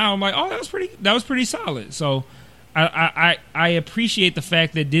watch them now. I'm like, oh, that was pretty solid. So I appreciate the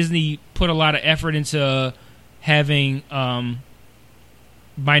fact that Disney put a lot of effort into having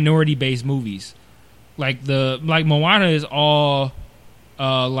minority based movies. Like Moana is all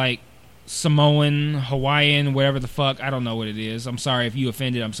like Samoan, Hawaiian, whatever the fuck. I don't know what it is. I'm sorry if you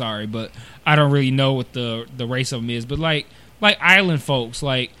offended. I'm sorry, but I don't really know what the race of them is. But like island folks,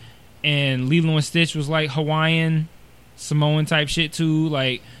 like, and Lilo and Stitch was like Hawaiian, Samoan type shit too.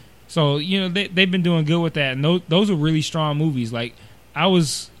 Like, so they've been doing good with that. And those are really strong movies. Like, I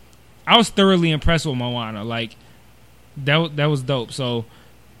was thoroughly impressed with Moana. Like, that was dope. So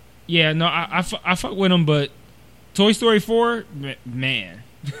yeah, no, I fuck with them. But Toy Story 4, man.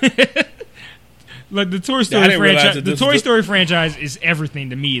 Like the Toy Story franchise, franchise is everything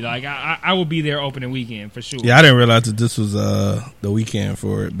to me. Like I will be there opening weekend for sure. Yeah, I didn't realize that this was the weekend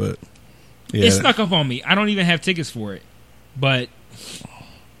for it, but yeah, it snuck up on me. I don't even have tickets for it, but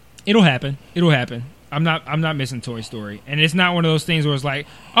it'll happen. I'm not missing Toy Story, and it's not one of those things where it's like,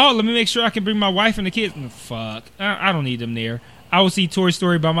 oh, let me make sure I can bring my wife and the kids. Fuck, I don't need them there. I will see Toy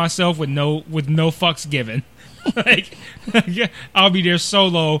Story by myself with no fucks given. Like, I'll be there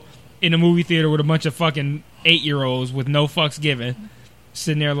solo in a movie theater with a bunch of fucking 8-year-olds with no fucks given,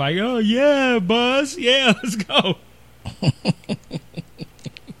 sitting there like, oh yeah, Buzz, yeah, let's go.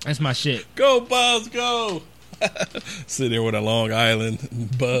 That's my shit. Go Buzz, go. Sitting there with a Long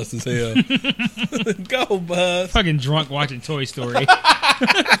Island, Buzz as hell. Go Buzz. Fucking drunk watching Toy Story.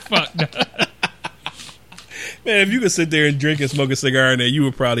 Fuck no. Man, if you could sit there and drink and smoke a cigar in there, you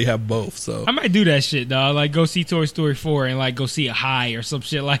would probably have both. So I might do that shit, dog. Like, go see Toy Story 4 and like go see a high or some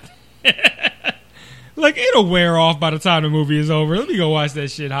shit like that. Like, it'll wear off by the time the movie is over. Let me go watch that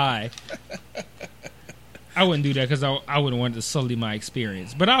shit high. I wouldn't do that because I wouldn't want to sully my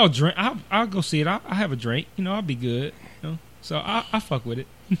experience. But I'll drink. I'll go see it. I'll have a drink. I'll be good. So I fuck with it.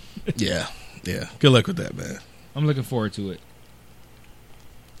 yeah. Good luck with that, man. I'm looking forward to it.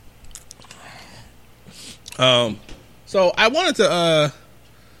 So I wanted to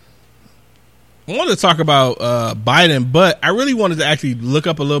talk about Biden, but I really wanted to actually look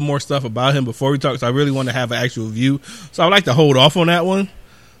up a little more stuff about him before we talk. So I really want to have an actual view. So I'd like to hold off on that one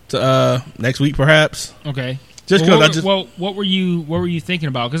to next week, perhaps. Okay. Just because what were you thinking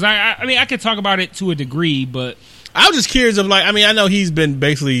about? Because I mean, I could talk about it to a degree, but I was just curious of like, I mean, I know he's been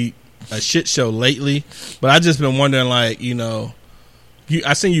basically a shit show lately, but I just been wondering, like,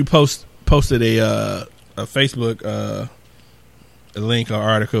 I seen you posted a Facebook a link or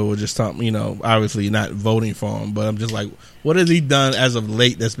article with just something, obviously not voting for him, but I'm just like, what has he done as of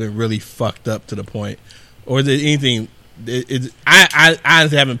late that's been really fucked up to the point, or is there anything? I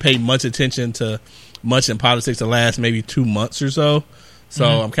honestly haven't paid much attention to much in politics the last maybe 2 months or so,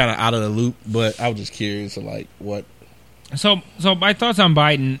 I'm kind of out of the loop. But I was just curious, like, what. So my thoughts on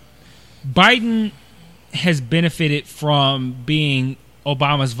Biden. Biden has benefited from being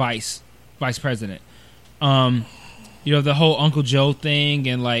Obama's vice president. The whole Uncle Joe thing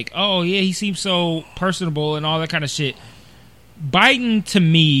and like, oh yeah, he seems so personable and all that kind of shit. Biden, to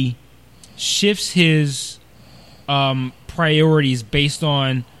me, shifts his priorities based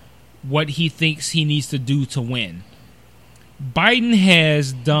on what he thinks he needs to do to win. Biden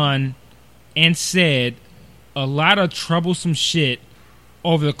has done and said a lot of troublesome shit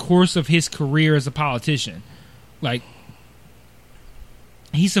over the course of his career as a politician. Like,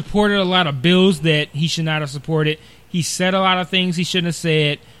 he supported a lot of bills that he should not have supported. He said a lot of things he shouldn't have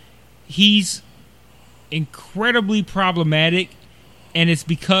said. He's incredibly problematic, and it's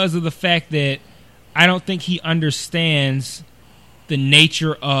because of the fact that I don't think he understands the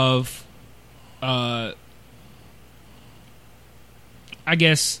nature of, I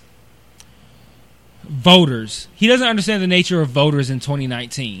guess, voters. He doesn't understand the nature of voters in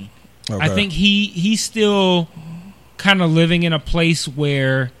 2019. Okay. I think he's still kind of living in a place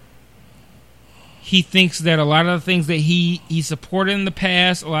where he thinks that a lot of the things that he supported in the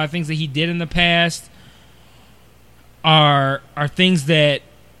past, a lot of things that he did in the past are things that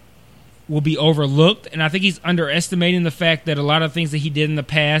will be overlooked. And I think he's underestimating the fact that a lot of things that he did in the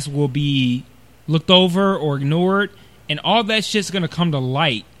past will be looked over or ignored. And all that shit's going to come to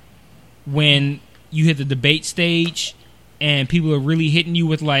light when you hit the debate stage and people are really hitting you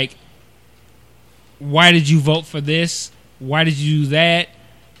with like, why did you vote for this? Why did you do that?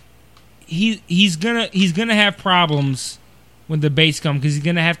 He's gonna have problems when debates come because he's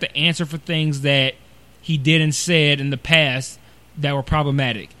gonna have to answer for things that he did and said in the past that were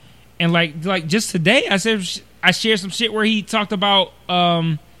problematic. And like just today, I shared some shit where he talked about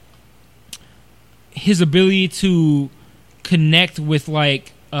his ability to connect with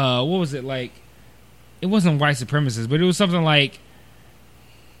like what was it like? It wasn't white supremacists, but it was something like.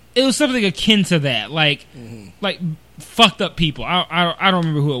 It was something akin to that, like fucked up people. I don't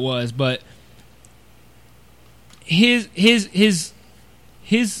remember who it was, but his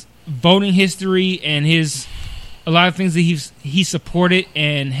voting history and a lot of things that he supported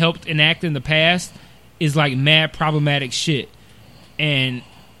and helped enact in the past is like mad problematic shit. And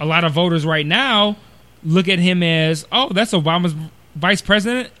a lot of voters right now look at him as, oh, that's Obama's vice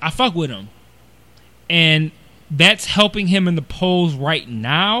president. I fuck with him, and that's helping him in the polls right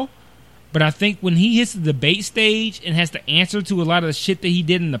now. But I think when he hits the debate stage and has to answer to a lot of the shit that he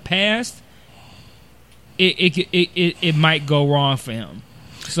did in the past, it might go wrong for him.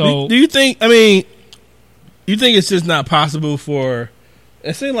 So, do you think? I mean, you think it's just not possible for?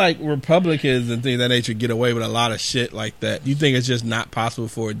 It seems like Republicans and things of that nature get away with a lot of shit like that. Do you think it's just not possible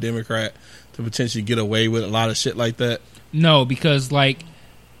for a Democrat to potentially get away with a lot of shit like that? No, because like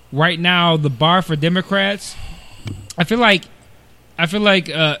right now the bar for Democrats, I feel like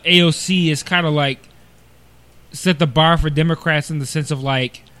AOC is kind of like set the bar for Democrats in the sense of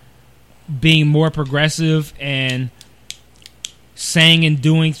like being more progressive and saying and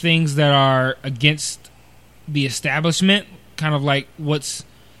doing things that are against the establishment, kind of like what's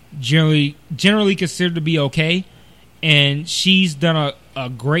generally considered to be okay. And she's done a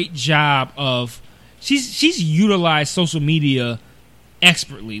great job of she's utilized social media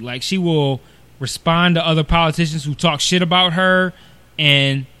expertly. Like she will respond to other politicians who talk shit about her,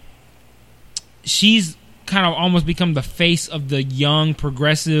 and she's kind of almost become the face of the young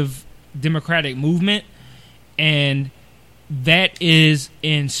progressive Democratic movement, and that is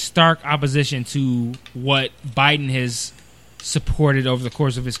in stark opposition to what Biden has supported over the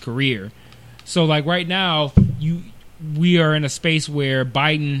course of his career. So like right now we are in a space where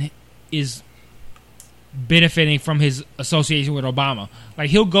Biden is benefiting from his association with Obama. Like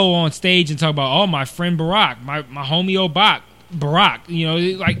he'll go on stage and talk about, oh, my friend Barack, my homie Barack. You know,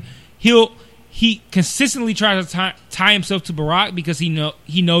 like he consistently tries to tie himself to Barack because he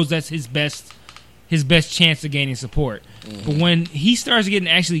knows that's his best chance of gaining support. Mm-hmm. But when he starts getting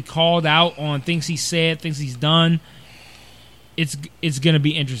actually called out on things he said, things he's done, it's going to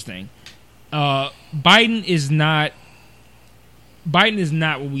be interesting. Biden is not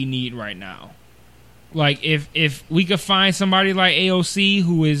what we need right now. Like if we could find somebody like AOC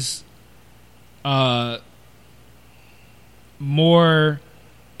who is more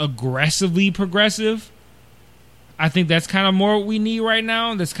aggressively progressive, I think that's kind of more what we need right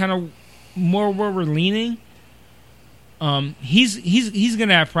now. That's kind of more where we're leaning. He's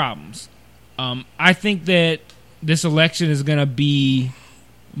gonna have problems. I think that this election is gonna be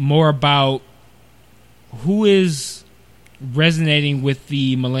more about who is resonating with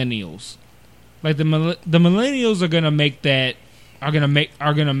the millennials. Like the millennials are gonna make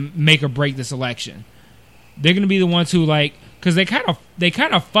or break this election. They're gonna be the ones who like, because they kind of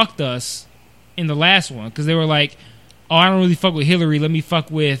fucked us in the last one, because they were like, oh, I don't really fuck with Hillary. Let me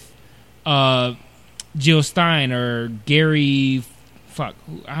fuck with Jill Stein or Gary.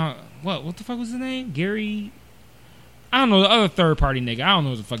 What the fuck was his name? Gary. I don't know, the other third party nigga. I don't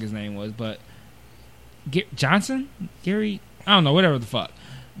know what the fuck his name was, but Johnson, Gary. I don't know, whatever the fuck.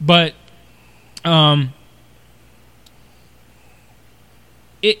 But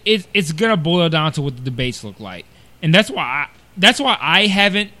it's gonna boil down to what the debates look like, and that's why I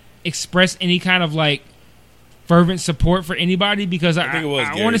haven't expressed any kind of like fervent support for anybody, because I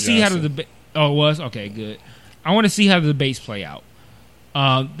want to see how the debate. Oh, it was? Okay, good. I want to see how the debates play out.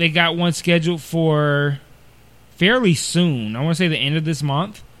 They got one scheduled for fairly soon. I want to say the end of this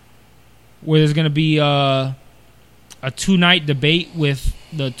month, where there's going to be a 2-night debate with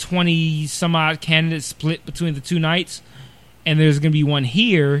the 20 some odd candidates split between the 2 nights, and there's going to be one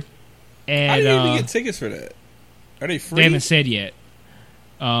here. And how do you even get tickets for that? Are they free? They haven't said yet.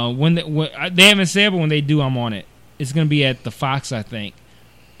 They haven't said, but when they do, I'm on it. It's gonna be at the Fox, I think.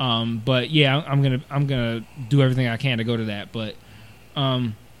 But yeah, I'm gonna do everything I can to go to that. But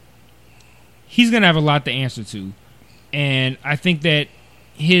he's gonna have a lot to answer to, and I think that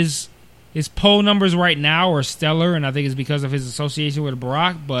his poll numbers right now are stellar, and I think it's because of his association with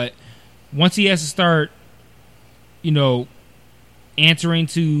Barack. But once he has to start, answering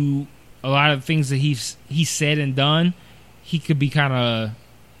to a lot of things that he's said and done, he could be kind of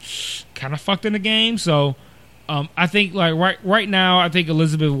fucked in the game. So I think like right now, I think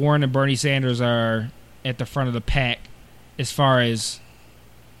Elizabeth Warren and Bernie Sanders are at the front of the pack as far as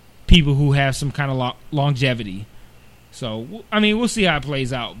people who have some kind of longevity. So I mean, we'll see how it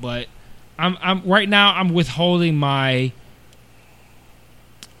plays out. But I'm right now I'm withholding my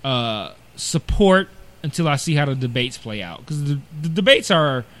support until I see how the debates play out, because the debates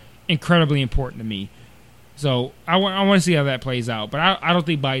are incredibly important to me. So I want to see how that plays out. But I don't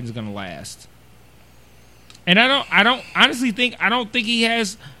think Biden's going to last. And I don't honestly think he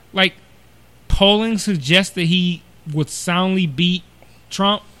has, like, polling suggests that he would soundly beat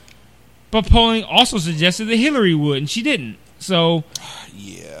Trump, but polling also suggested that Hillary would, and she didn't. So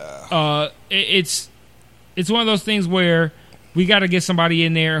yeah, it's one of those things where we got to get somebody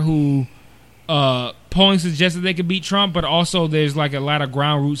in there who polling suggested they could beat Trump, but also there's like a lot of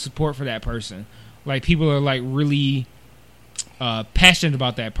ground root support for that person. Like, people are like really passionate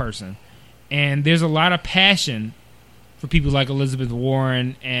about that person. And there's a lot of passion for people like Elizabeth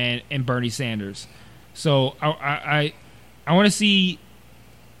Warren and Bernie Sanders. So I want to see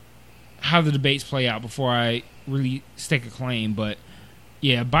how the debates play out before I really stake a claim. But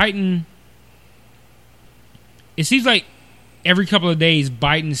yeah, Biden, it seems like every couple of days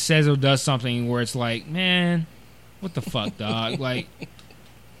Biden says or does something where it's like, man, what the fuck, dog? Like,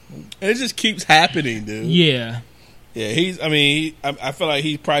 it just keeps happening, dude. Yeah. Yeah, I feel like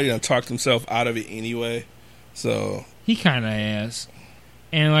he's probably done talked himself out of it anyway. So he kind of has.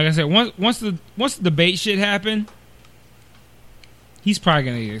 And like I said, once the debate shit happen, he's probably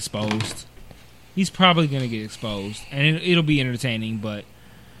gonna get exposed. And it'll be entertaining. But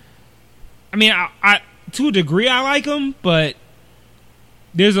I mean, I to a degree I like him, but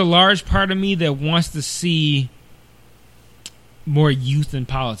there's a large part of me that wants to see more youth in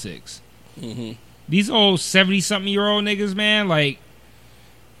politics. Mm-hmm. These old 70-something-year-old niggas, man, like,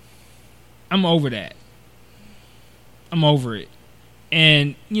 I'm over that. I'm over it.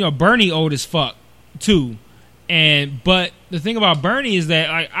 And, Bernie old as fuck, too. But the thing about Bernie is that,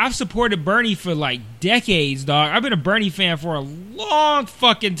 like, I've supported Bernie for, like, decades, dog. I've been a Bernie fan for a long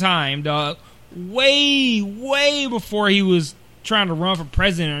fucking time, dog. Way, way before he was trying to run for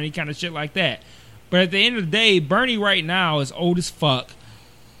president or any kind of shit like that. But at the end of the day, Bernie right now is old as fuck.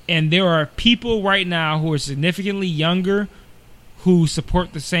 And there are people right now who are significantly younger who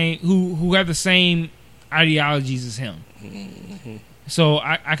support the same, who have the same ideologies as him. Mm-hmm. So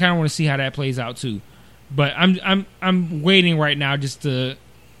I kind of want to see how that plays out too. But I'm waiting right now just to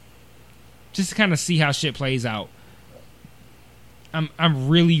kind of see how shit plays out. I'm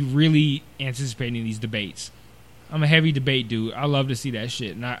really, really anticipating these debates. I'm a heavy debate dude. I love to see that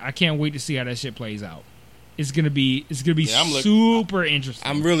shit, and I can't wait to see how that shit plays out. It's gonna be super interesting.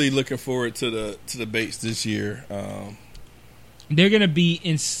 I'm really looking forward to the debates this year. They're gonna be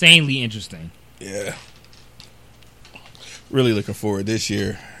insanely interesting. Yeah, really looking forward this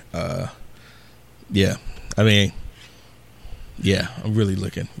year. Yeah, I mean, yeah, I'm really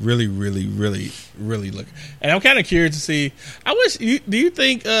looking, really looking, and I'm kind of curious to see. Do you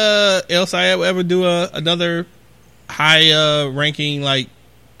think El Sayed will ever do another high ranking like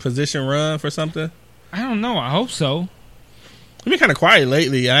position run for something? I don't know. I hope so. He's been kind of quiet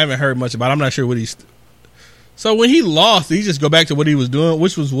lately. I haven't heard much about it. I'm not sure what he's... So when he lost, did he just go back to what he was doing?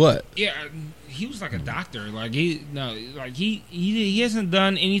 Which was what? Yeah, he was like a doctor. Like he hasn't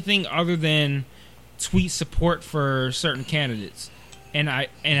done anything other than tweet support for certain candidates and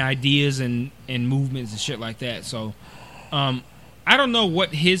ideas and movements and shit like that. So I don't know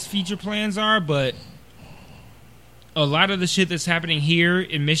what his future plans are, but a lot of the shit that's happening here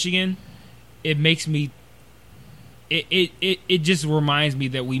in Michigan, it makes me it just reminds me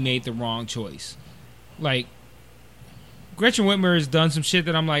that we made the wrong choice. Like, Gretchen Whitmer has done some shit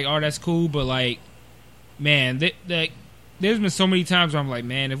that I'm like, oh, that's cool, but like, man, there's been so many times where I'm like,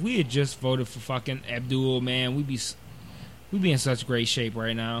 man, if we had just voted for fucking Abdul, man, we'd be in such great shape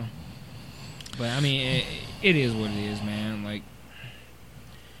right now. But I mean, it is what it is, man. Like,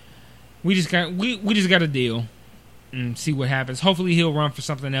 we just got to deal and see what happens. Hopefully, he'll run for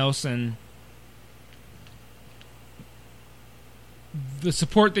something else, and the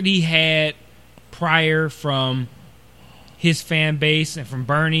support that he had prior from his fan base and from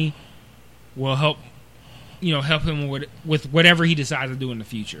Bernie will help help him with whatever he decides to do in the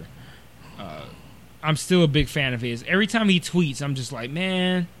future. I'm still a big fan of his. Every time he tweets, I'm just like,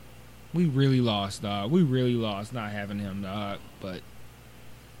 man, we really lost, dog. We really lost not having him, dog. But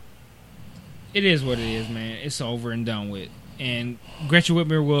it is what it is, man. It's over and done with. And Gretchen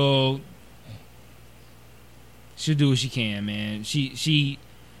Whitmer she'll do what she can, man.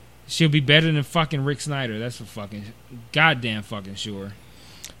 She'll be better than fucking Rick Snyder. That's for fucking goddamn fucking sure.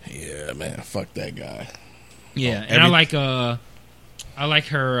 Yeah, man. Fuck that guy. Yeah, and I like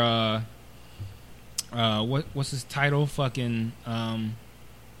her. What's his title? Fucking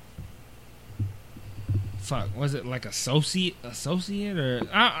fuck. Was it like associate or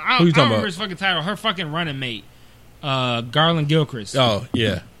I Who you talking don't remember about? his fucking title. Her fucking running mate, Garland Gilchrist. Oh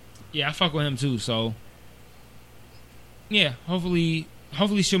yeah. Yeah, I fuck with him too. So yeah, hopefully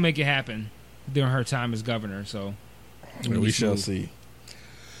she'll make it happen during her time as governor. So We shall see.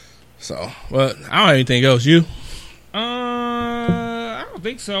 So, well, I don't have anything else. You? I don't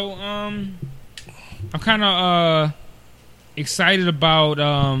think so. I'm kind of excited about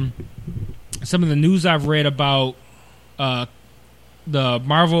some of the news I've read about the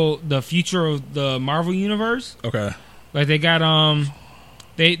future of the Marvel universe. Okay. Like they got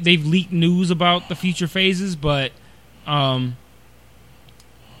they've leaked news about the future phases, but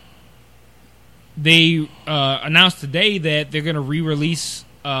they announced today that they're gonna re-release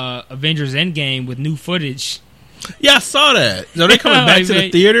Avengers Endgame with new footage. Yeah, I saw that. So they coming back to the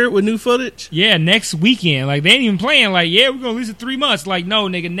theater with new footage? Yeah, next weekend. Like, they ain't even playing, like, yeah, we're going to release it 3 months. Like, no,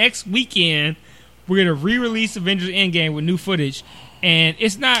 nigga, next weekend, we're going to re-release Avengers Endgame with new footage. And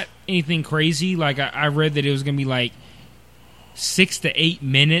it's not anything crazy. Like, I read that it was going to be, like, 6 to 8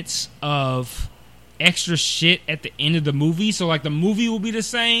 minutes of extra shit at the end of the movie. So, like, the movie will be the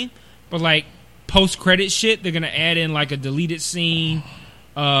same, but, like, post-credit shit, they're going to add in, like, a deleted scene,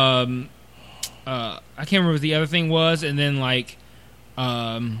 I can't remember what the other thing was, and then like,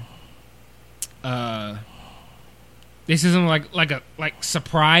 this isn't like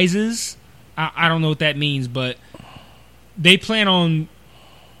surprises. I don't know what that means, but they plan on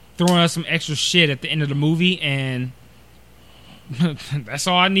throwing us some extra shit at the end of the movie, and that's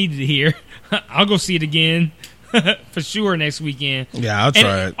all I needed to hear. I'll go see it again for sure next weekend. Yeah, I'll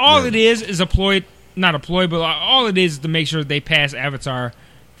try it. All it is a ploy, not a ploy, but all it is to make sure that they pass Avatar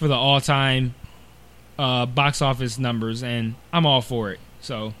for the all-time box office numbers, and I'm all for it.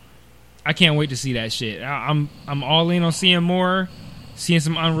 So I can't wait to see that shit. I'm all in on seeing more, seeing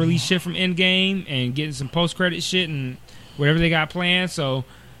some unreleased shit from Endgame, and getting some post-credit shit and whatever they got planned. So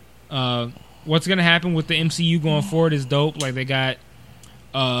what's gonna happen with the MCU going forward is dope. Like they got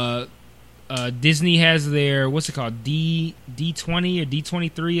Disney has their what's it called, D20 or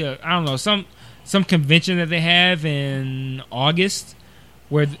D23? I don't know, some convention that they have in August,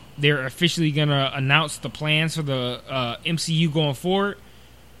 where they're officially going to announce the plans for the MCU going forward.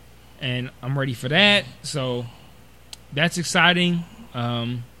 And I'm ready for that. So that's exciting.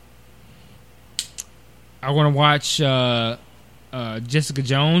 I want to watch Jessica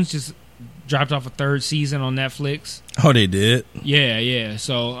Jones. Just dropped off a 3rd season on Netflix. Oh, they did? Yeah.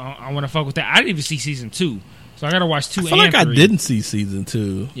 So I want to fuck with that. I didn't even see season 2. So I got to watch 2 and 3. I feel like I didn't see season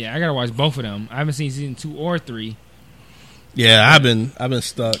 2. Yeah, I got to watch both of them. I haven't seen season 2 or 3. Yeah, I've been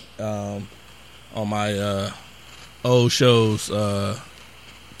stuck on my old shows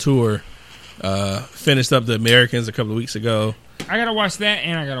tour. Finished up The Americans a couple of weeks ago. I gotta watch that,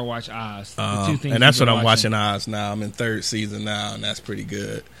 and I gotta watch Oz. The 2 things and that's what I'm watching Oz now. I'm in 3rd season now, and that's pretty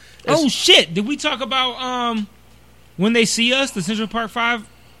good. Oh shit! Did we talk about When They See Us, the Central Park 5?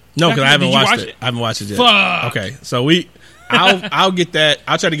 No, because I haven't watched it. I haven't watched it yet. Fuck. Okay, so I'll get that.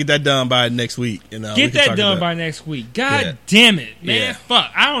 I'll try to get that done by next week. Get that done by next week. God damn it, man! Yeah.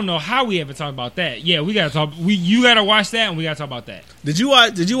 Fuck. I don't know how we ever talk about that. Yeah, we gotta talk. You gotta watch that, and we gotta talk about that. Did you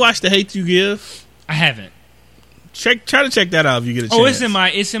watch The Hate You Give? I haven't. Try to check that out if you get a chance. Oh, it's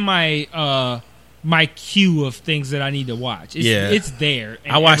in my my queue of things that I need to watch. It's there.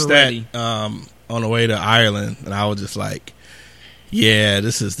 I watched that on the way to Ireland, and I was just like, yeah,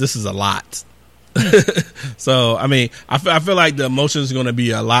 this is a lot. So I mean, I feel like the emotions are going to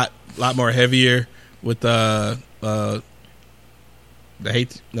be a lot more heavier with the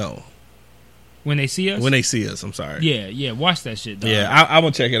hate. No, When They See Us. When They See Us. I'm sorry. Yeah. Watch that shit, dog. Yeah, I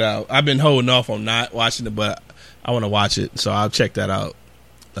will check it out. I've been holding off on not watching it, but I want to watch it, so I'll check that out.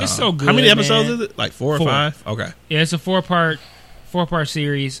 It's so good. How many episodes man. is it? Like 4 or 5? Okay. Yeah, it's a 4-part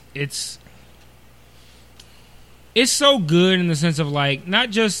series. It's so good in the sense of like not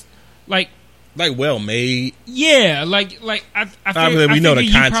just like well made. Yeah, like I we know the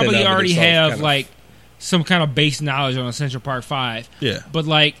you content probably of it, already so have like some kind of base knowledge on Central Park 5. Yeah. But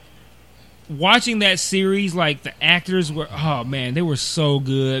like watching that series, like the actors were, oh man, they were so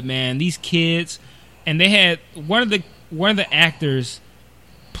good, man. These kids, and they had one of the actors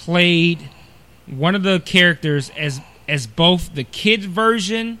played one of the characters as both the kid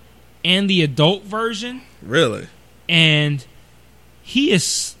version and the adult version. Really? And he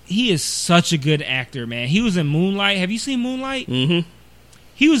is such a good actor, man. He was in Moonlight. Have you seen Moonlight? Mm-hmm.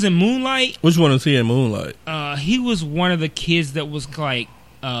 He was in Moonlight. Which one is he in Moonlight? He was one of the kids that was like,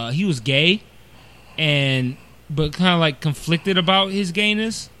 he was gay, but kind of like conflicted about his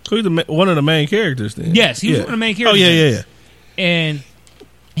gayness. So he's one of the main characters then? Yes, he was one of the main characters. Oh, yeah. And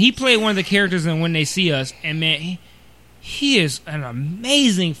he played one of the characters in When They See Us, and man, he is an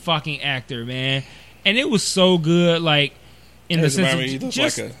amazing fucking actor, man. And it was so good, like, in the sense of he looks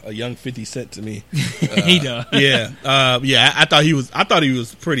just like a young 50 Cent to me. he does. Yeah. I thought he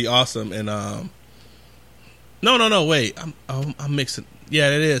was pretty awesome. And no, wait. I'm mixing.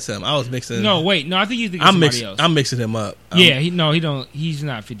 Yeah, it is him. I was mixing. No, wait. No, I think you think it's somebody else. I'm mixing him up. Yeah, he don't. He's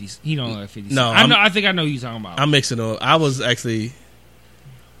not 50. He don't look like 50. No, I think I know who you're talking about. I'm mixing him. I was actually.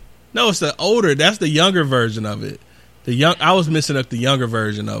 No, it's the older. That's the younger version of it. I was mixing up the younger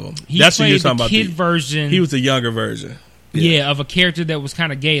version of him. That's what you're talking about. Kid version. He was the younger version. Yeah, of a character that was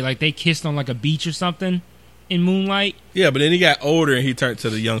kind of gay. Like they kissed on like a beach or something in Moonlight. Yeah, but then he got older and he turned to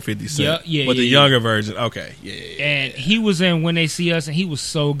the young 50 Cent. Yeah. But the younger version. Okay. Yeah. And he was in When They See Us, and he was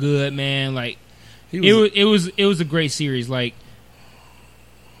so good, man. Like it was a great series. Like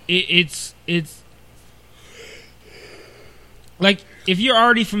it's like if you're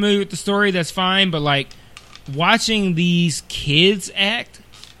already familiar with the story, that's fine. But like watching these kids act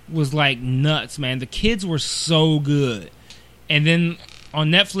was like nuts, man. The kids were so good. And then on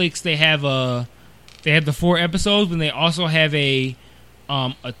Netflix they have the 4 episodes, but they also have I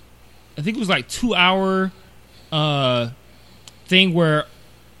think it was like 2-hour thing where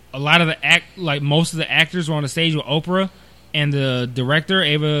a lot of most of the actors were on the stage with Oprah and the director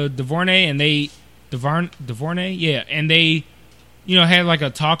Ava DuVernay, and they had like a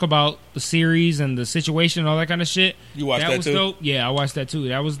talk about the series and the situation and all that kind of shit. You watched that was too? Dope. Yeah, I watched that too.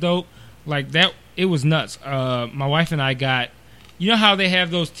 That was dope. Like that, it was nuts. My wife and I got, you know how they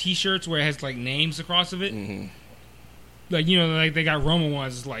have those T-shirts where it has like names across of it. Mm-hmm. Like like they got Roman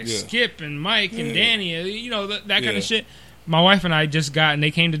ones like Skip and Mike and Danny. That kind of shit. My wife and I just got, and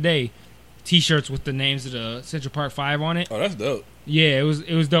they came today, T-shirts with the names of the Central Park 5 on it. Oh, that's dope. Yeah, it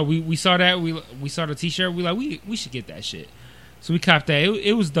was dope. We saw that. We saw the T-shirt. We should get that shit. So we copped that.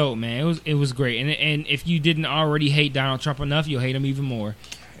 It was dope, man. It was great. And if you didn't already hate Donald Trump enough, you'll hate him even more.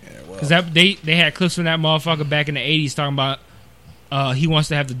 Because they had clips from that motherfucker back in the 80s talking about he wants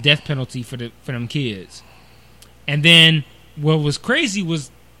to have the death penalty for them kids. And then what was crazy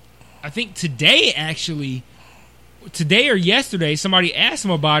was, I think today or yesterday, somebody asked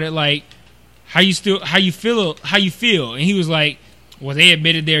him about it, like how you feel, and he was like, well, they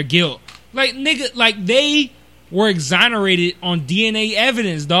admitted their guilt. Like nigga, like they were exonerated on DNA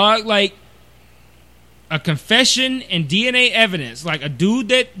evidence, dog. Like a confession and DNA evidence. Like a dude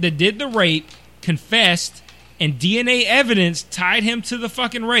that did the rape confessed, and DNA evidence tied him to the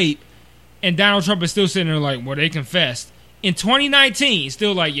fucking rape. And Donald Trump is still sitting there like, well, they confessed. In 2019,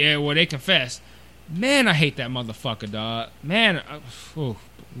 still like, yeah, well, they confessed. Man, I hate that motherfucker, dog. Man,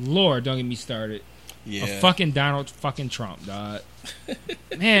 Lord, don't get me started. Yeah. A fucking Donald fucking Trump, dog.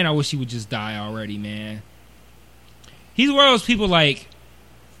 Man, I wish he would just die already, man. He's one of those people like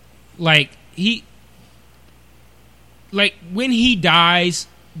when he dies,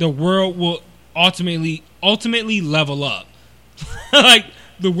 the world will ultimately level up. Like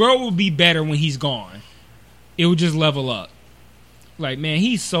the world will be better when he's gone. It will just level up. Like, man,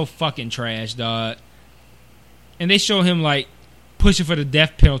 he's so fucking trash, dog. And they show him like pushing for the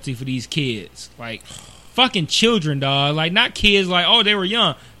death penalty for these kids. Like fucking children, dog. Like not kids like, oh, they were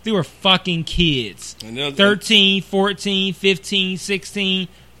young. They were fucking kids. 13, 14, 15, 16.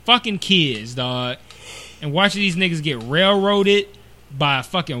 Fucking kids, dog. And watching these niggas get railroaded by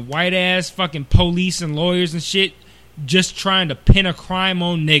fucking white ass fucking police and lawyers and shit, just trying to pin a crime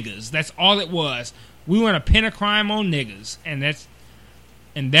on niggas. That's all it was. We want to pin a crime on niggas, and that's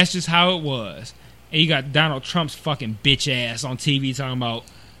just how it was. And you got Donald Trump's fucking bitch ass on TV talking about.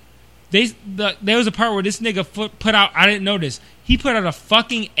 There was a part where this nigga put out. I didn't know this. He put out a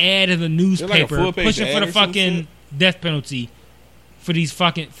fucking ad in the newspaper like pushing for the fucking death penalty for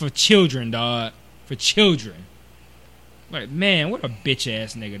children, dog. For children. Like, man, what a bitch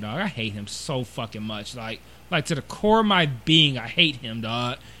ass nigga, dog. I hate him so fucking much. Like to the core of my being, I hate him,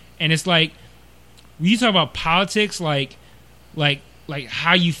 dog. And it's like, when you talk about politics, like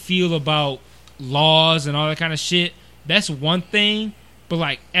how you feel about laws and all that kind of shit, that's one thing. But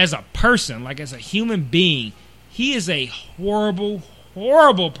like as a person, like as a human being, he is a horrible,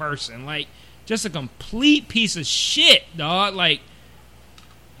 horrible person. Like just a complete piece of shit, dog. Like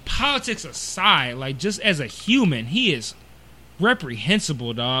politics aside, like just as a human, he is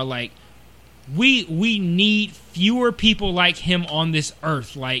reprehensible, dog. Like we need fewer people like him on this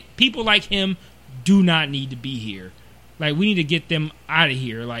earth. Like people like him do not need to be here. Like we need to get them out of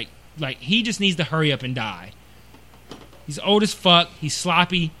here. Like he just needs to hurry up and die. He's old as fuck. He's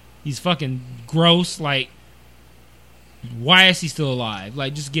sloppy. He's fucking gross. Like why is he still alive?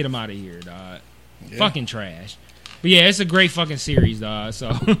 Like just get him out of here, dog. Yeah. Fucking trash. But yeah, it's a great fucking series, dog.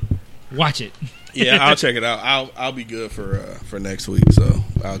 So watch it. Yeah, I'll check it out. I'll be good for next week, so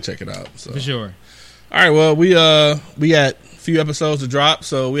I'll check it out. So. For sure. All right, well, we got a few episodes to drop,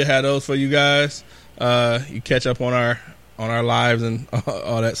 so we'll have those for you guys. You catch up on our lives and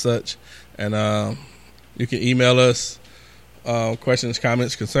all that such, and you can email us questions,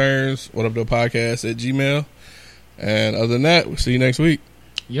 comments, concerns, whatupthepodcast@gmail.com. And other than that, we'll see you next week.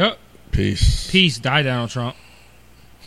 Yep. Peace. Die, Donald Trump.